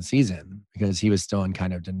 episodes of the season because he was still in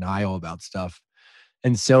kind of denial about stuff.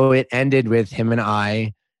 And so it ended with him and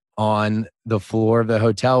I on the floor of the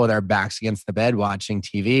hotel with our backs against the bed watching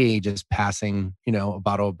TV, just passing, a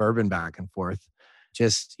bottle of bourbon back and forth.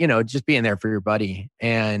 Just being there for your buddy.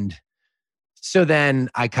 And so then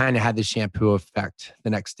I kind of had the shampoo effect the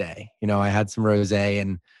next day. I had some rosé,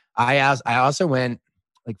 and I also went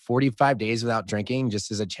like 45 days without drinking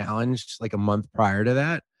just as a challenge, like a month prior to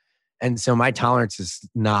that. And so my tolerance is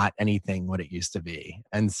not anything what it used to be.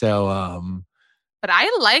 And so, but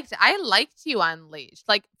I liked you Unleashed.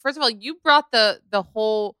 Like, first of all, you brought the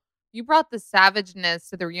savageness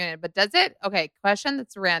to the reunion, but does it? Okay, question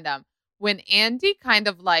that's random. When Andy kind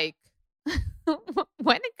of like,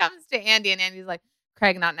 when it comes to Andy and Andy's like,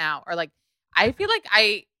 Craig, not now. Or like, I feel like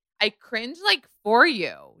I cringe like for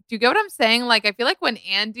you. Do you get what I'm saying? Like, I feel like when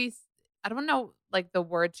Andy, I don't know like the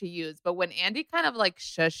word to use, but when Andy kind of like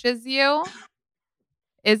shushes you,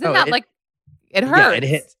 isn't that like, it hurts?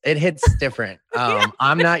 Yeah, it hits different.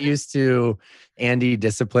 I'm not used to Andy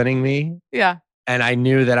disciplining me. Yeah. And I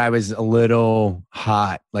knew that I was a little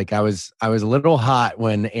hot. Like I was a little hot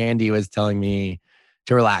when Andy was telling me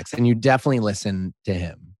to relax. And you definitely listen to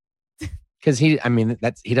him. Because he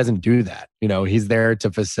doesn't do that. He's there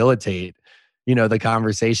to facilitate, the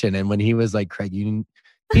conversation. And when he was like, Craig, you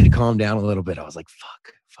need to calm down a little bit. I was like,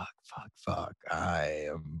 fuck.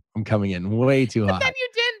 I'm coming in way too hot. But then you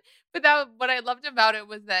didn't. But what I loved about it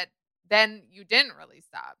was that then you didn't really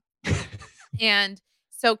stop. And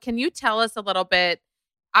so can you tell us a little bit?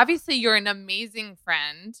 Obviously, you're an amazing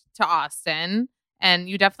friend to Austin, and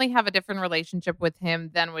you definitely have a different relationship with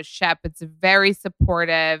him than with Shep. It's very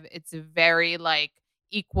supportive. It's very like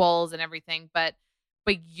equals and everything. But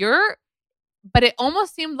it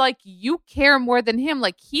almost seemed like you care more than him.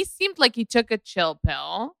 Like he seemed like he took a chill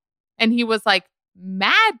pill and he was like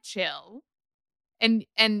mad chill. And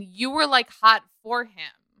you were like hot for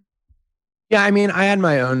him. Yeah, I had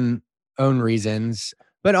my own reasons,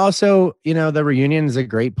 but also, the reunion is a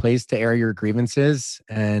great place to air your grievances.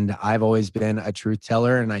 And I've always been a truth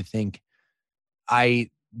teller. And I think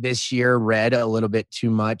I this year read a little bit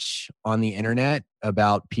too much on the internet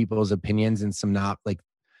about people's opinions and some not like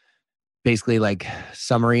basically like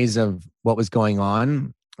summaries of what was going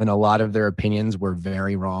on. And a lot of their opinions were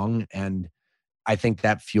very wrong. And I think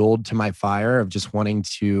that fueled to my fire of just wanting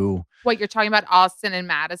to. What, you're talking about Austin and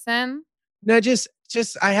Madison? No, just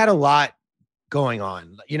I had a lot going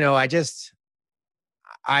on. I just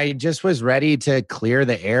was ready to clear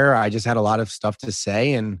the air. I just had a lot of stuff to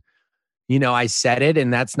say, and I said it,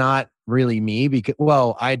 and that's not really me because,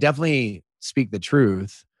 well, I definitely speak the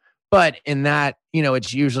truth, but in that,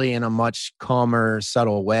 it's usually in a much calmer,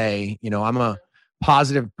 subtle way. I'm a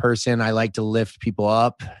positive person. I like to lift people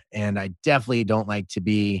up, and I definitely don't like to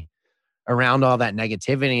be around all that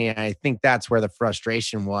negativity. And I think that's where the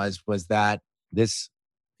frustration was that this,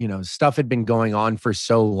 stuff had been going on for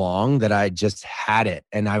so long that I just had it.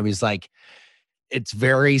 And I was like, it's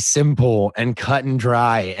very simple and cut and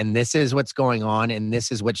dry. And this is what's going on. And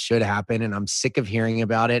this is what should happen. And I'm sick of hearing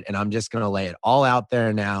about it. And I'm just going to lay it all out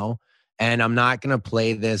there now. And I'm not going to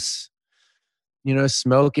play this,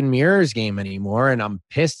 smoke and mirrors game anymore. And I'm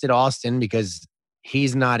pissed at Austin because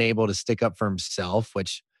he's not able to stick up for himself,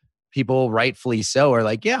 which people rightfully so are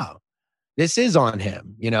like, yeah, this is on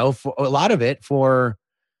him, for a lot of it for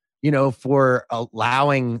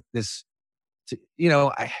allowing this to,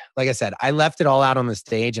 like I said, I left it all out on the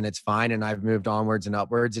stage and it's fine. And I've moved onwards and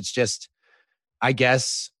upwards. It's just, I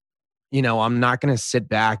guess, I'm not going to sit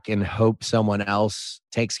back and hope someone else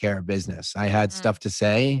takes care of business. I had stuff to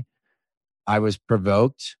say. I was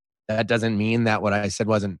provoked. That doesn't mean that what I said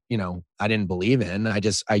wasn't, I didn't believe in.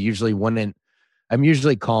 I usually wouldn't. I'm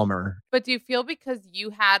usually calmer. But do you feel because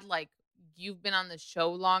you've been on the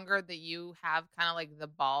show longer that you have kind of like the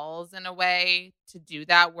balls in a way to do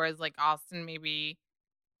that, whereas like Austin maybe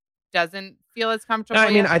doesn't feel as comfortable?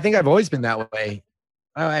 No, I think I've always been that way.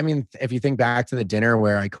 If you think back to the dinner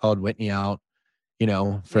where I called Whitney out,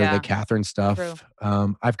 for the Catherine stuff,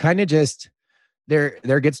 I've kind of just,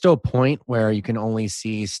 there gets to a point where you can only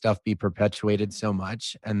see stuff be perpetuated so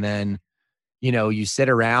much. And then, you sit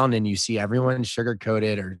around and you see everyone sugarcoat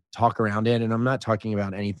it or talk around it. And I'm not talking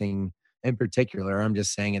about anything in particular. I'm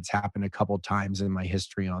just saying it's happened a couple times in my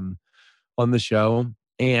history on the show.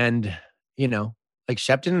 And, like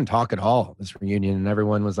Shep didn't talk at all this reunion. And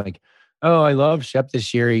everyone was like, oh, I love Shep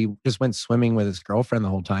this year. He just went swimming with his girlfriend the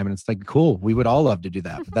whole time. And it's like, cool. We would all love to do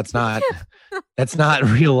that. But that's not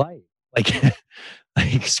real life.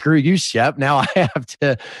 Like screw you, Shep. Now I have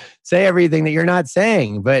to say everything that you're not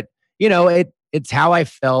saying. But, it's how I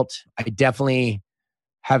felt. I definitely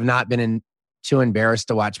have not been too embarrassed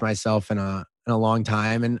to watch myself in a long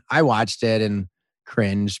time. And I watched it and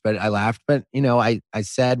cringed, but I laughed. But I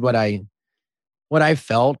said what I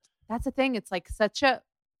felt. That's the thing. It's like such a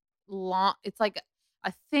long, it's like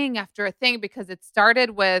a thing after a thing, because it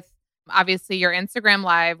started with obviously your Instagram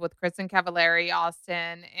live with Kristen Cavallari,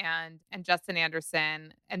 Austin, and Justin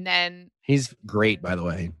Anderson. And then He's great, by the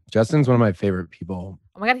way. Justin's one of my favorite people.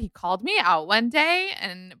 oh my God, he called me out one day,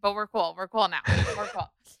 but we're cool. We're cool now. We're cool.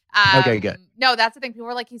 Okay, good. No, that's the thing. People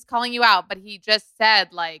were like, he's calling you out, but he just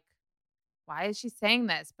said like, why is she saying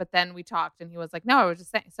this? But then we talked and he was like, no, I was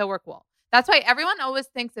just saying. So we're cool. That's why everyone always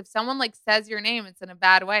thinks if someone like says your name, it's in a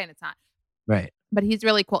bad way, and it's not. Right. But he's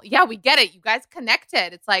really cool. Yeah, we get it. You guys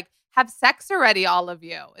connected. It's like, have sex already, all of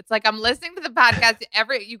you. It's like, I'm listening to the podcast.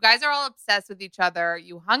 You guys are all obsessed with each other.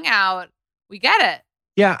 You hung out. We get it.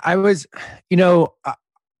 Yeah, I was,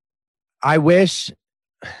 I wish,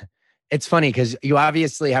 it's funny because you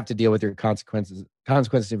obviously have to deal with your consequences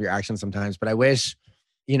of your actions sometimes, but I wish,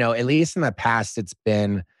 at least in the past,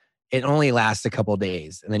 it only lasts a couple of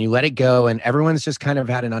days and then you let it go and everyone's just kind of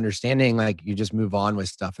had an understanding, like you just move on with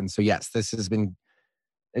stuff. And so, yes,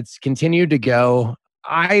 it's continued to go.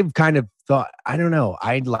 I've kind of thought, I don't know,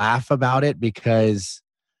 I'd laugh about it because,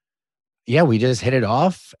 yeah, we just hit it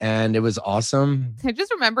off and it was awesome. I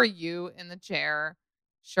just remember you in the chair,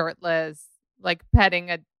 shirtless, like petting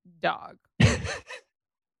a dog.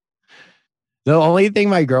 The only thing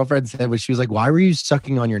my girlfriend said was she was like, why were you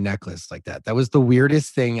sucking on your necklace like that? That was the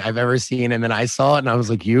weirdest thing I've ever seen. And then I saw it and I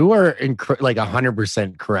was like, you are like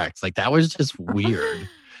 100% correct. Like that was just weird.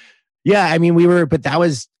 Yeah, I mean, but that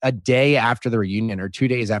was a day after the reunion or 2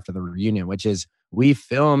 days after the reunion, which is we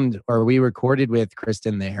recorded with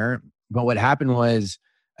Kristen there. But what happened was,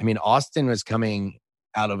 I mean, Austin was coming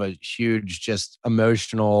out of a huge, just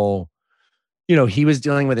emotional, he was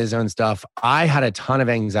dealing with his own stuff. I had a ton of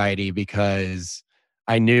anxiety because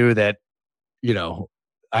I knew that,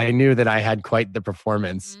 I had quite the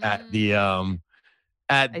performance at the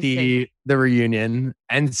reunion.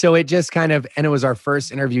 And so it just and it was our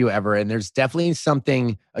first interview ever. And there's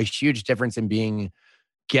definitely a huge difference in being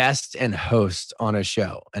guest and host on a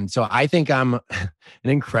show. And so I think I'm an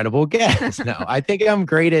incredible guest. No, I think I'm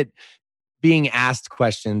great at being asked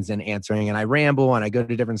questions and answering, and I ramble and I go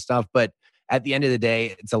to different stuff. But at the end of the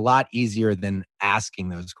day, it's a lot easier than asking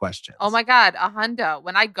those questions. Oh my God, a hundo.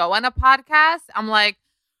 When I go on a podcast, I'm like,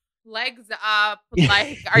 legs up.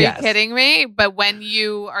 Like, are you kidding me? But when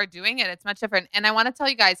you are doing it, it's much different. And I want to tell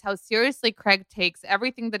you guys how seriously Craig takes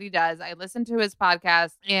everything that he does. I listen to his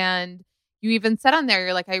podcast, and you even said on there,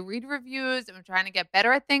 you're like, I read reviews. I'm trying to get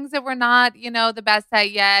better at things that we're not, the best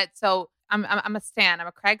at yet. So I'm a stan. I'm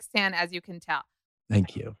a Craig stan, as you can tell.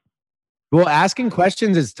 Thank you. Well, asking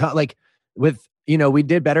questions is tough. Like we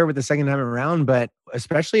did better with the second time around, but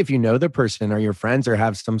especially if you know the person or your friends or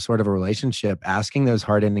have some sort of a relationship, asking those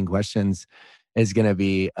hard-hitting questions is going to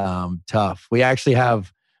be tough.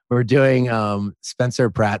 We're doing Spencer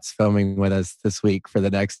Pratt's filming with us this week for the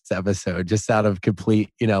next episode, just out of complete,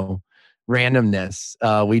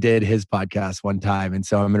 randomness. We did his podcast one time. And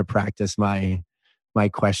so I'm going to practice my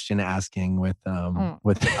question asking with. Oh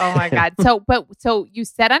my God. So you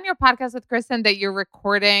said on your podcast with Kristen that you're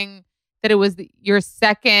recording, that it was your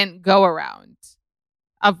second go around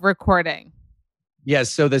of recording.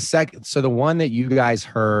 Yes. So the one that you guys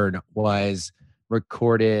heard was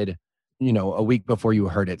recorded, a week before you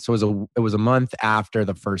heard it. So it was a month after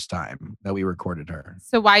the first time that we recorded her.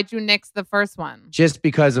 So why'd you nix the first one? Just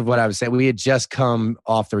because of what I was saying. We had just come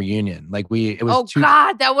off the reunion.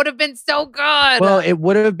 God, that would have been so good. Well, it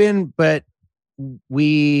would have been, but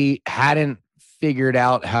we hadn't figured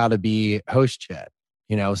out how to be host yet.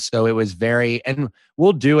 So it was and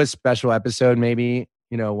we'll do a special episode maybe,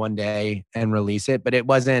 one day and release it, but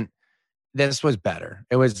this was better.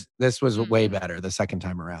 This was way better the second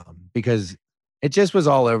time around because it just was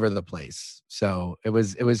all over the place. So it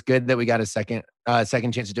was good that we got a second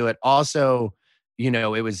chance to do it. Also,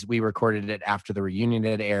 we recorded it after the reunion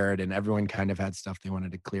had aired and everyone kind of had stuff they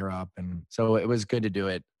wanted to clear up. And so it was good to do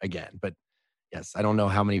it again, but yes, I don't know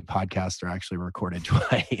how many podcasts are actually recorded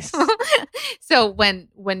twice. So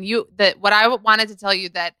what I wanted to tell you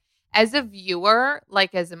that as a viewer,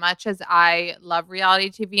 like as much as I love reality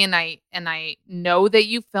TV and I know that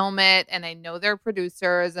you film it and I know they're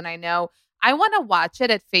producers and I want to watch it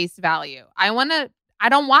at face value. I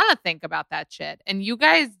don't want to think about that shit. And you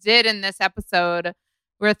guys did in this episode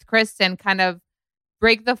with Kristen kind of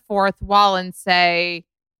break the fourth wall and say,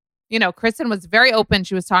 Kristen was very open.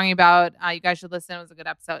 She was talking about, you guys should listen. It was a good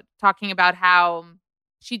episode. Talking about how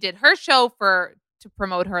she did her show to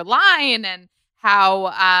promote her line and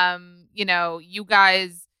how, you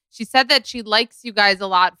guys, she said that she likes you guys a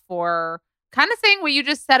lot for kind of saying what you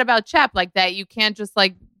just said about Shep, like that you can't just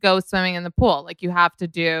like go swimming in the pool. Like you have to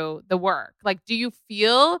do the work. Like, do you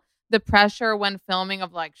feel the pressure when filming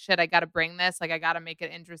of like, shit, I got to bring this, like I got to make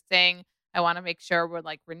it interesting. I want to make sure we're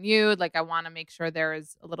like renewed. Like I want to make sure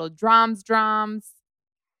there's a little drums.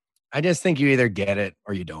 I just think you either get it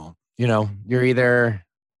or you don't. You either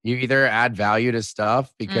add value to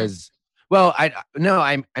stuff because, well, I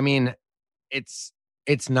mean, it's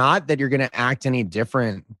not that you're going to act any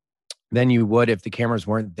different than you would if the cameras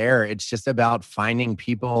weren't there. It's just about finding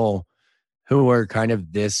people who are kind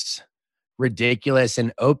of this ridiculous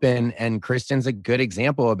and open. And Kristen's a good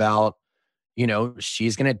example about,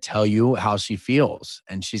 she's going to tell you how she feels,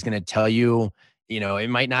 and she's going to tell you, it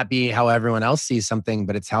might not be how everyone else sees something,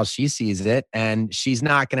 but it's how she sees it. And she's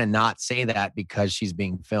not going to not say that because she's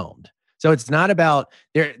being filmed. So it's not about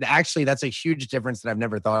there. Actually, that's a huge difference that I've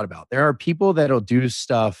never thought about. There are people that'll do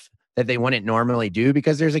stuff that they wouldn't normally do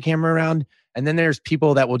because there's a camera around. And then there's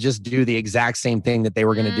people that will just do the exact same thing that they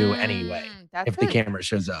were going to do anyway if the camera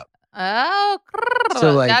shows up. Oh,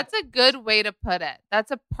 so like, that's a good way to put it.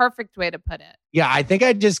 That's a perfect way to put it. Yeah, I think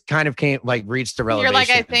I just kind of reached a revelation. You're like,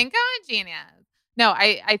 I think I'm a genius. No,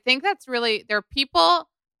 I think that's really, there are people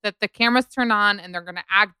that the cameras turn on and they're going to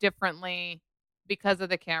act differently because of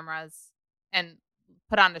the cameras and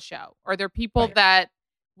put on the show. Or there are people that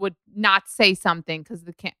would not say something because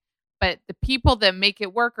but the people that make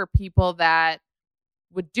it work are people that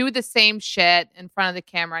would do the same shit in front of the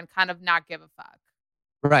camera and kind of not give a fuck.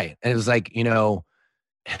 Right. And it was like,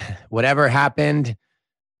 whatever happened,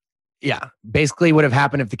 basically would have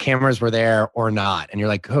happened if the cameras were there or not. And you're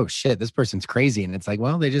like, oh shit, this person's crazy. And it's like,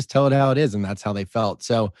 well, they just tell it how it is. And that's how they felt.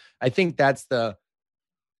 So I think that's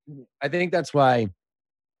why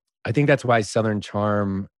Southern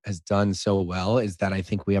Charm has done so well, is that I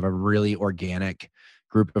think we have a really organic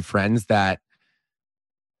group of friends that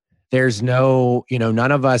there's no,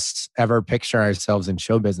 none of us ever picture ourselves in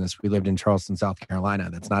show business. We lived in Charleston, South Carolina.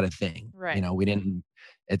 That's not a thing. Right. We didn't,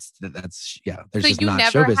 there's so just you not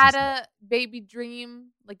never show business. Had a baby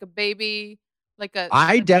dream, like a baby,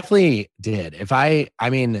 I definitely did. I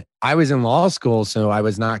was in law school, so I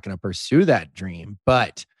was not going to pursue that dream,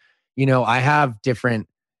 but I have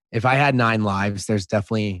if I had 9 lives, there's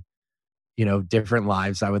definitely, different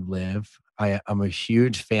lives I would live. I'm a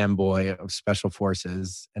huge fanboy of special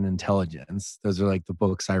forces and intelligence. Those are like the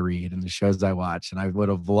books I read and the shows I watch. And I would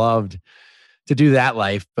have loved to do that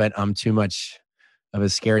life, but I'm too much of a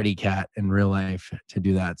scaredy cat in real life to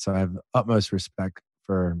do that. So I have utmost respect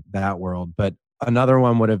for that world. But another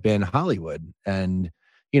one would have been Hollywood. And,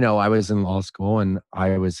 I was in law school and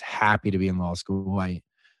I was happy to be in law school. I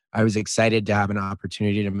was excited to have an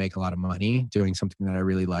opportunity to make a lot of money doing something that I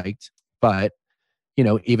really liked. But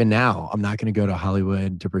even now, I'm not going to go to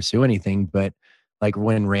Hollywood to pursue anything. But like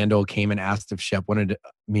when Randall came and asked if Shep wanted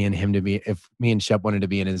me and Shep wanted to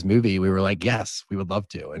be in his movie, we were like, yes, we would love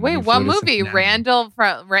to. And wait, what movie? Randall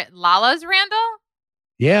from Lala's Randall?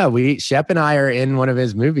 Yeah, Shep and I are in one of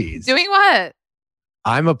his movies. Doing what?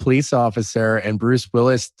 I'm a police officer and Bruce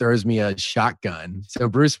Willis throws me a shotgun. So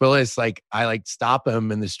Bruce Willis, I stop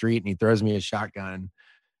him in the street and he throws me a shotgun.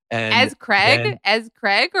 And as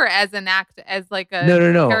Craig or as an act, as like a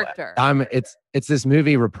no. character? It's this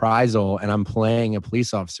movie Reprisal and I'm playing a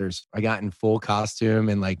police officer. So I got in full costume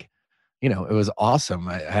and it was awesome.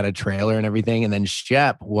 I had a trailer and everything. And then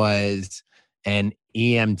Shep was an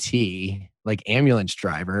EMT, like ambulance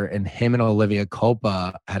driver, and him and Olivia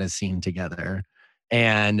Culpa had a scene together.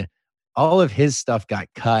 And all of his stuff got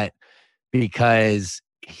cut because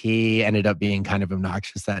he ended up being kind of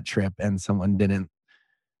obnoxious that trip and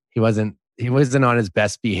he wasn't on his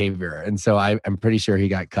best behavior. And so I'm pretty sure he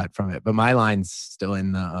got cut from it, but my line's still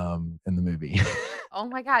in the movie. Oh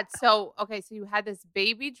my God. So, okay. So you had this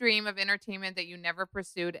baby dream of entertainment that you never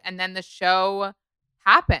pursued. And then the show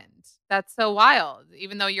happened. That's so wild.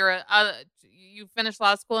 Even though you finished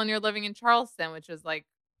law school and you're living in Charleston, which is like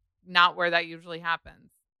not where that usually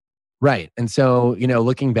happens. Right. And so,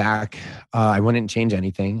 looking back, I wouldn't change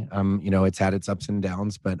anything. It's had its ups and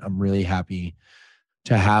downs, but I'm really happy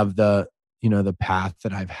to have the path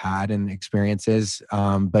that I've had and experiences.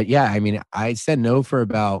 But yeah, I said no for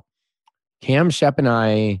about Cam, Shep, and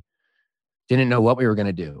I didn't know what we were going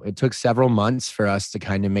to do. It took several months for us to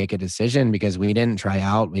kind of make a decision because we didn't try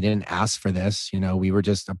out. We didn't ask for this. We were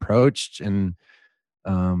just approached and,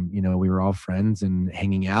 we were all friends and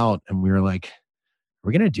hanging out and we were like,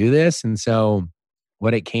 we're going to do this. And so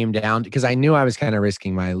what it came down to, because I knew I was kind of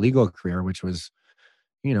risking my legal career, which was,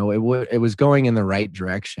 it was going in the right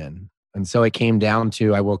direction. And so it came down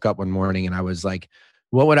to, I woke up one morning and I was like,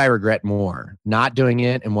 what would I regret more? Not doing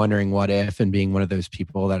it and wondering what if, and being one of those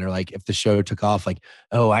people that are like, if the show took off, like,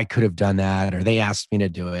 oh, I could have done that, or they asked me to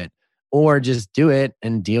do it, or just do it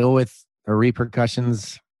and deal with the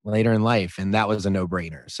repercussions later in life. And that was a no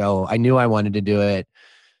brainer. So I knew I wanted to do it.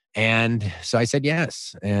 And so I said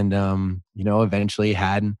yes. And, eventually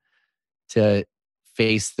had to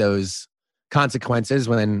face those consequences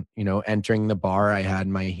when, entering the bar. I had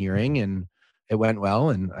my hearing and it went well.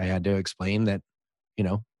 And I had to explain that,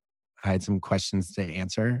 I had some questions to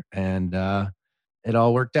answer, and it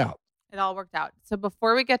all worked out. It all worked out. So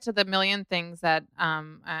before we get to the million things that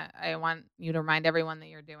I want you to remind everyone that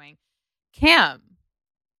you're doing, Kim,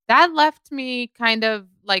 that left me kind of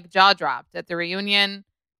like jaw dropped at the reunion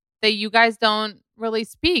that you guys don't really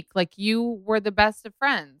speak. Like, you were the best of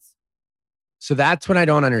friends. So that's what I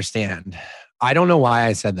don't understand. I don't know why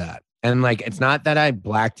I said that. And like, it's not that I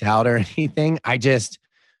blacked out or anything.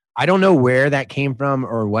 I don't know where that came from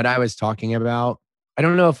or what I was talking about. I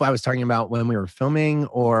don't know if I was talking about when we were filming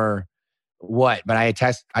or what, but I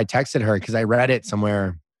texted her because I read it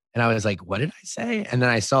somewhere and I was like, what did I say? And then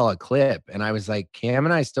I saw a clip and I was like, Cam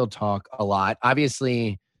and I still talk a lot.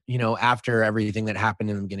 Obviously, after everything that happened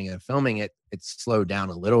in the beginning of the filming, it slowed down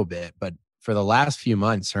a little bit. But for the last few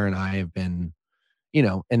months, her and I have been,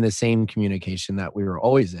 in the same communication that we were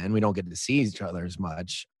always in. We don't get to see each other as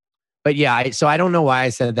much. But yeah, so I don't know why I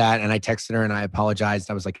said that. And I texted her and I apologized.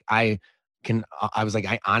 I was like, I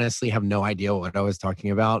honestly have no idea what I was talking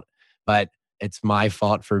about, but it's my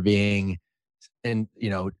fault for being,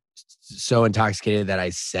 so intoxicated that I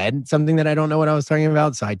said something that I don't know what I was talking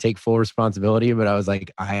about. So I take full responsibility, but I was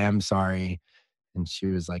like, I am sorry. And she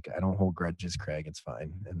was like, I don't hold grudges, Craig. It's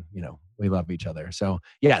fine. And, we love each other. So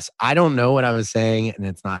yes, I don't know what I was saying. And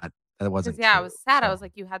it's not, that wasn't Yeah, true, I was sad. so. I was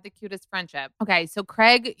like, you had the cutest friendship. Okay, so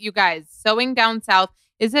Craig, you guys, Sewing Down South,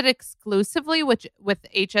 is it exclusively with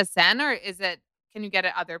HSN, or can you get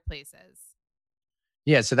it other places?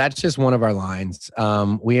 Yeah, so that's just one of our lines.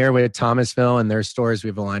 We are with Thomasville and their stores. We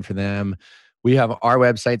have a line for them. We have our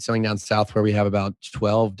website, Sewing Down South, where we have about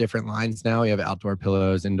 12 different lines now. We have outdoor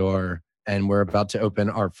pillows, indoor, and we're about to open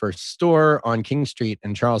our first store on King Street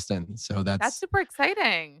in Charleston. So that's super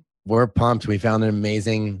exciting. We're pumped. We found an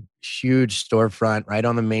amazing, huge storefront right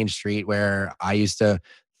on the main street where the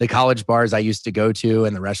college bars I used to go to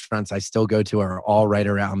and the restaurants I still go to are all right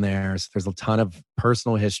around there. So there's a ton of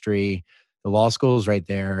personal history. The law school is right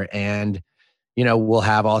there. And, we'll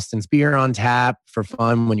have Austin's beer on tap for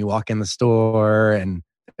fun when you walk in the store. And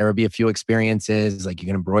there will be a few experiences, like you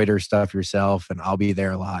can embroider stuff yourself, and I'll be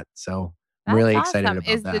there a lot. So I'm really excited about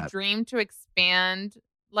that. Is the dream to expand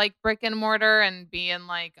like brick and mortar and be in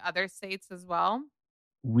like other states as well?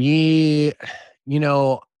 I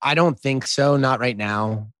don't think so. Not right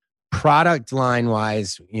now. Product line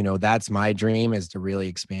wise, that's my dream, is to really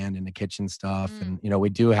expand into kitchen stuff. And, we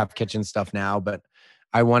do have kitchen stuff now, but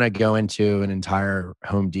I want to go into an entire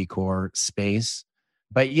home decor space.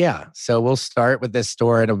 But yeah, so we'll start with this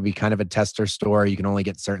store. It'll be kind of a tester store. You can only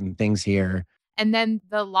get certain things here. And then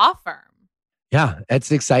the law firm. Yeah,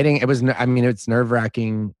 it's exciting. It's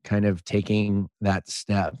nerve-wracking kind of taking that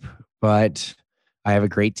step, but I have a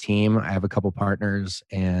great team. I have a couple partners,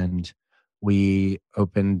 and we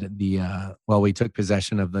opened we took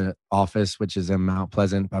possession of the office, which is in Mount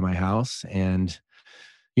Pleasant by my house. And,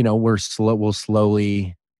 we'll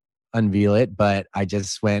slowly unveil it, but I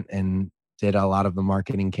just went and did a lot of the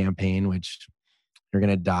marketing campaign, which you're going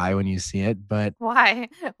to die when you see it. But why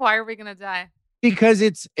are we going to die? Because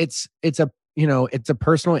it's a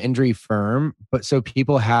personal injury firm, but so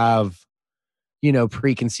people have,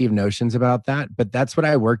 preconceived notions about that. But that's what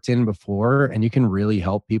I worked in before, and you can really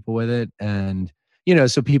help people with it. And,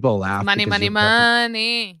 so people laugh.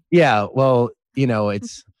 Money. Yeah. Well,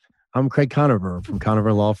 I'm Craig Conover from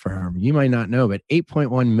Conover Law Firm. You might not know, but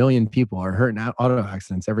 8.1 million people are hurt in auto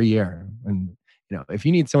accidents every year. And, if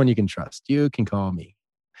you need someone you can trust, you can call me.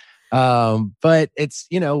 But it's,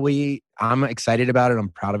 I'm excited about it. I'm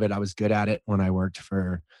proud of it. I was good at it when I worked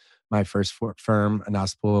for my first firm, a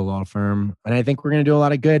Naspula law firm. And I think we're going to do a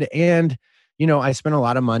lot of good. And, I spent a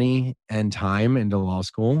lot of money and time into law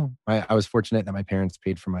school. I was fortunate that my parents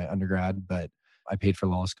paid for my undergrad, but I paid for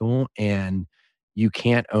law school. And you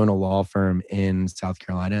can't own a law firm in South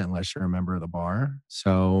Carolina unless you're a member of the bar.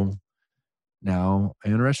 So now I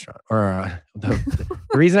own a restaurant. The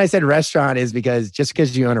reason I said restaurant is because just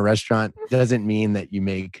because you own a restaurant doesn't mean that you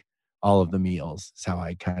make all of the meals. That's how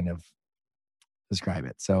I kind of describe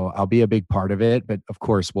it. So I'll be a big part of it. But of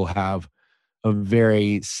course, we'll have a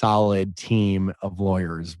very solid team of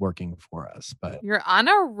lawyers working for us. But you're on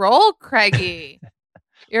a roll, Craigie.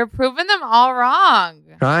 You're proving them all wrong.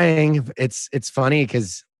 Trying. It's funny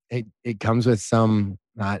because it comes with some,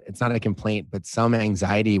 it's not a complaint, but some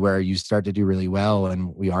anxiety where you start to do really well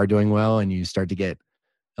and we are doing well and you start to get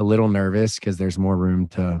a little nervous because there's more room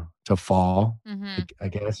to fall. I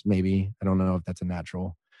guess maybe. I don't know if that's a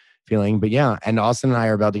natural feeling, but yeah. And Austin and I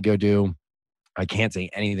are about to go do, I can't say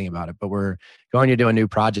anything about it, but we're going to do a new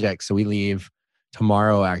project. So we leave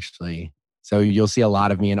tomorrow actually. So you'll see a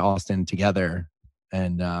lot of me and Austin together.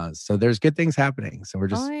 And so there's good things happening. So we're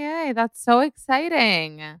just. Oh, yay. That's so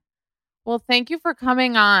exciting. Well, thank you for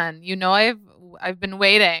coming on. You know, I've been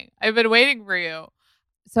waiting. I've been waiting for you.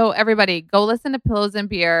 So everybody, go listen to Pillows and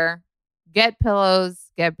Beer. Get pillows,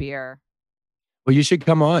 get beer. Well, you should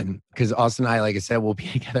come on because Austin and I, like I said, we'll be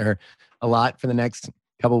together a lot for the next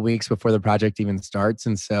couple of weeks before the project even starts.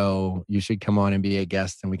 And so you should come on and be a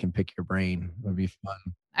guest and we can pick your brain. It would be fun.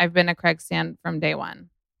 I've been a Craig stan from day one.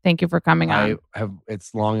 Thank you for coming on.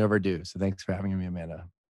 It's long overdue. So thanks for having me, Amanda.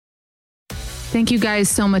 Thank you guys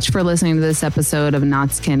so much for listening to this episode of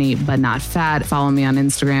Not Skinny But Not Fat. Follow me on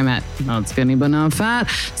Instagram at Not Skinny But Not Fat.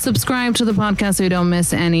 Subscribe to the podcast so you don't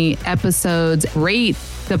miss any episodes. Rate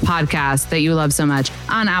the podcast that you love so much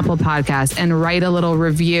on Apple Podcasts and write a little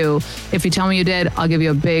review. If you tell me you did, I'll give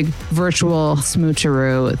you a big virtual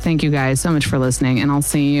smoocheroo. Thank you guys so much for listening and I'll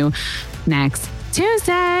see you next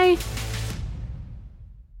Tuesday.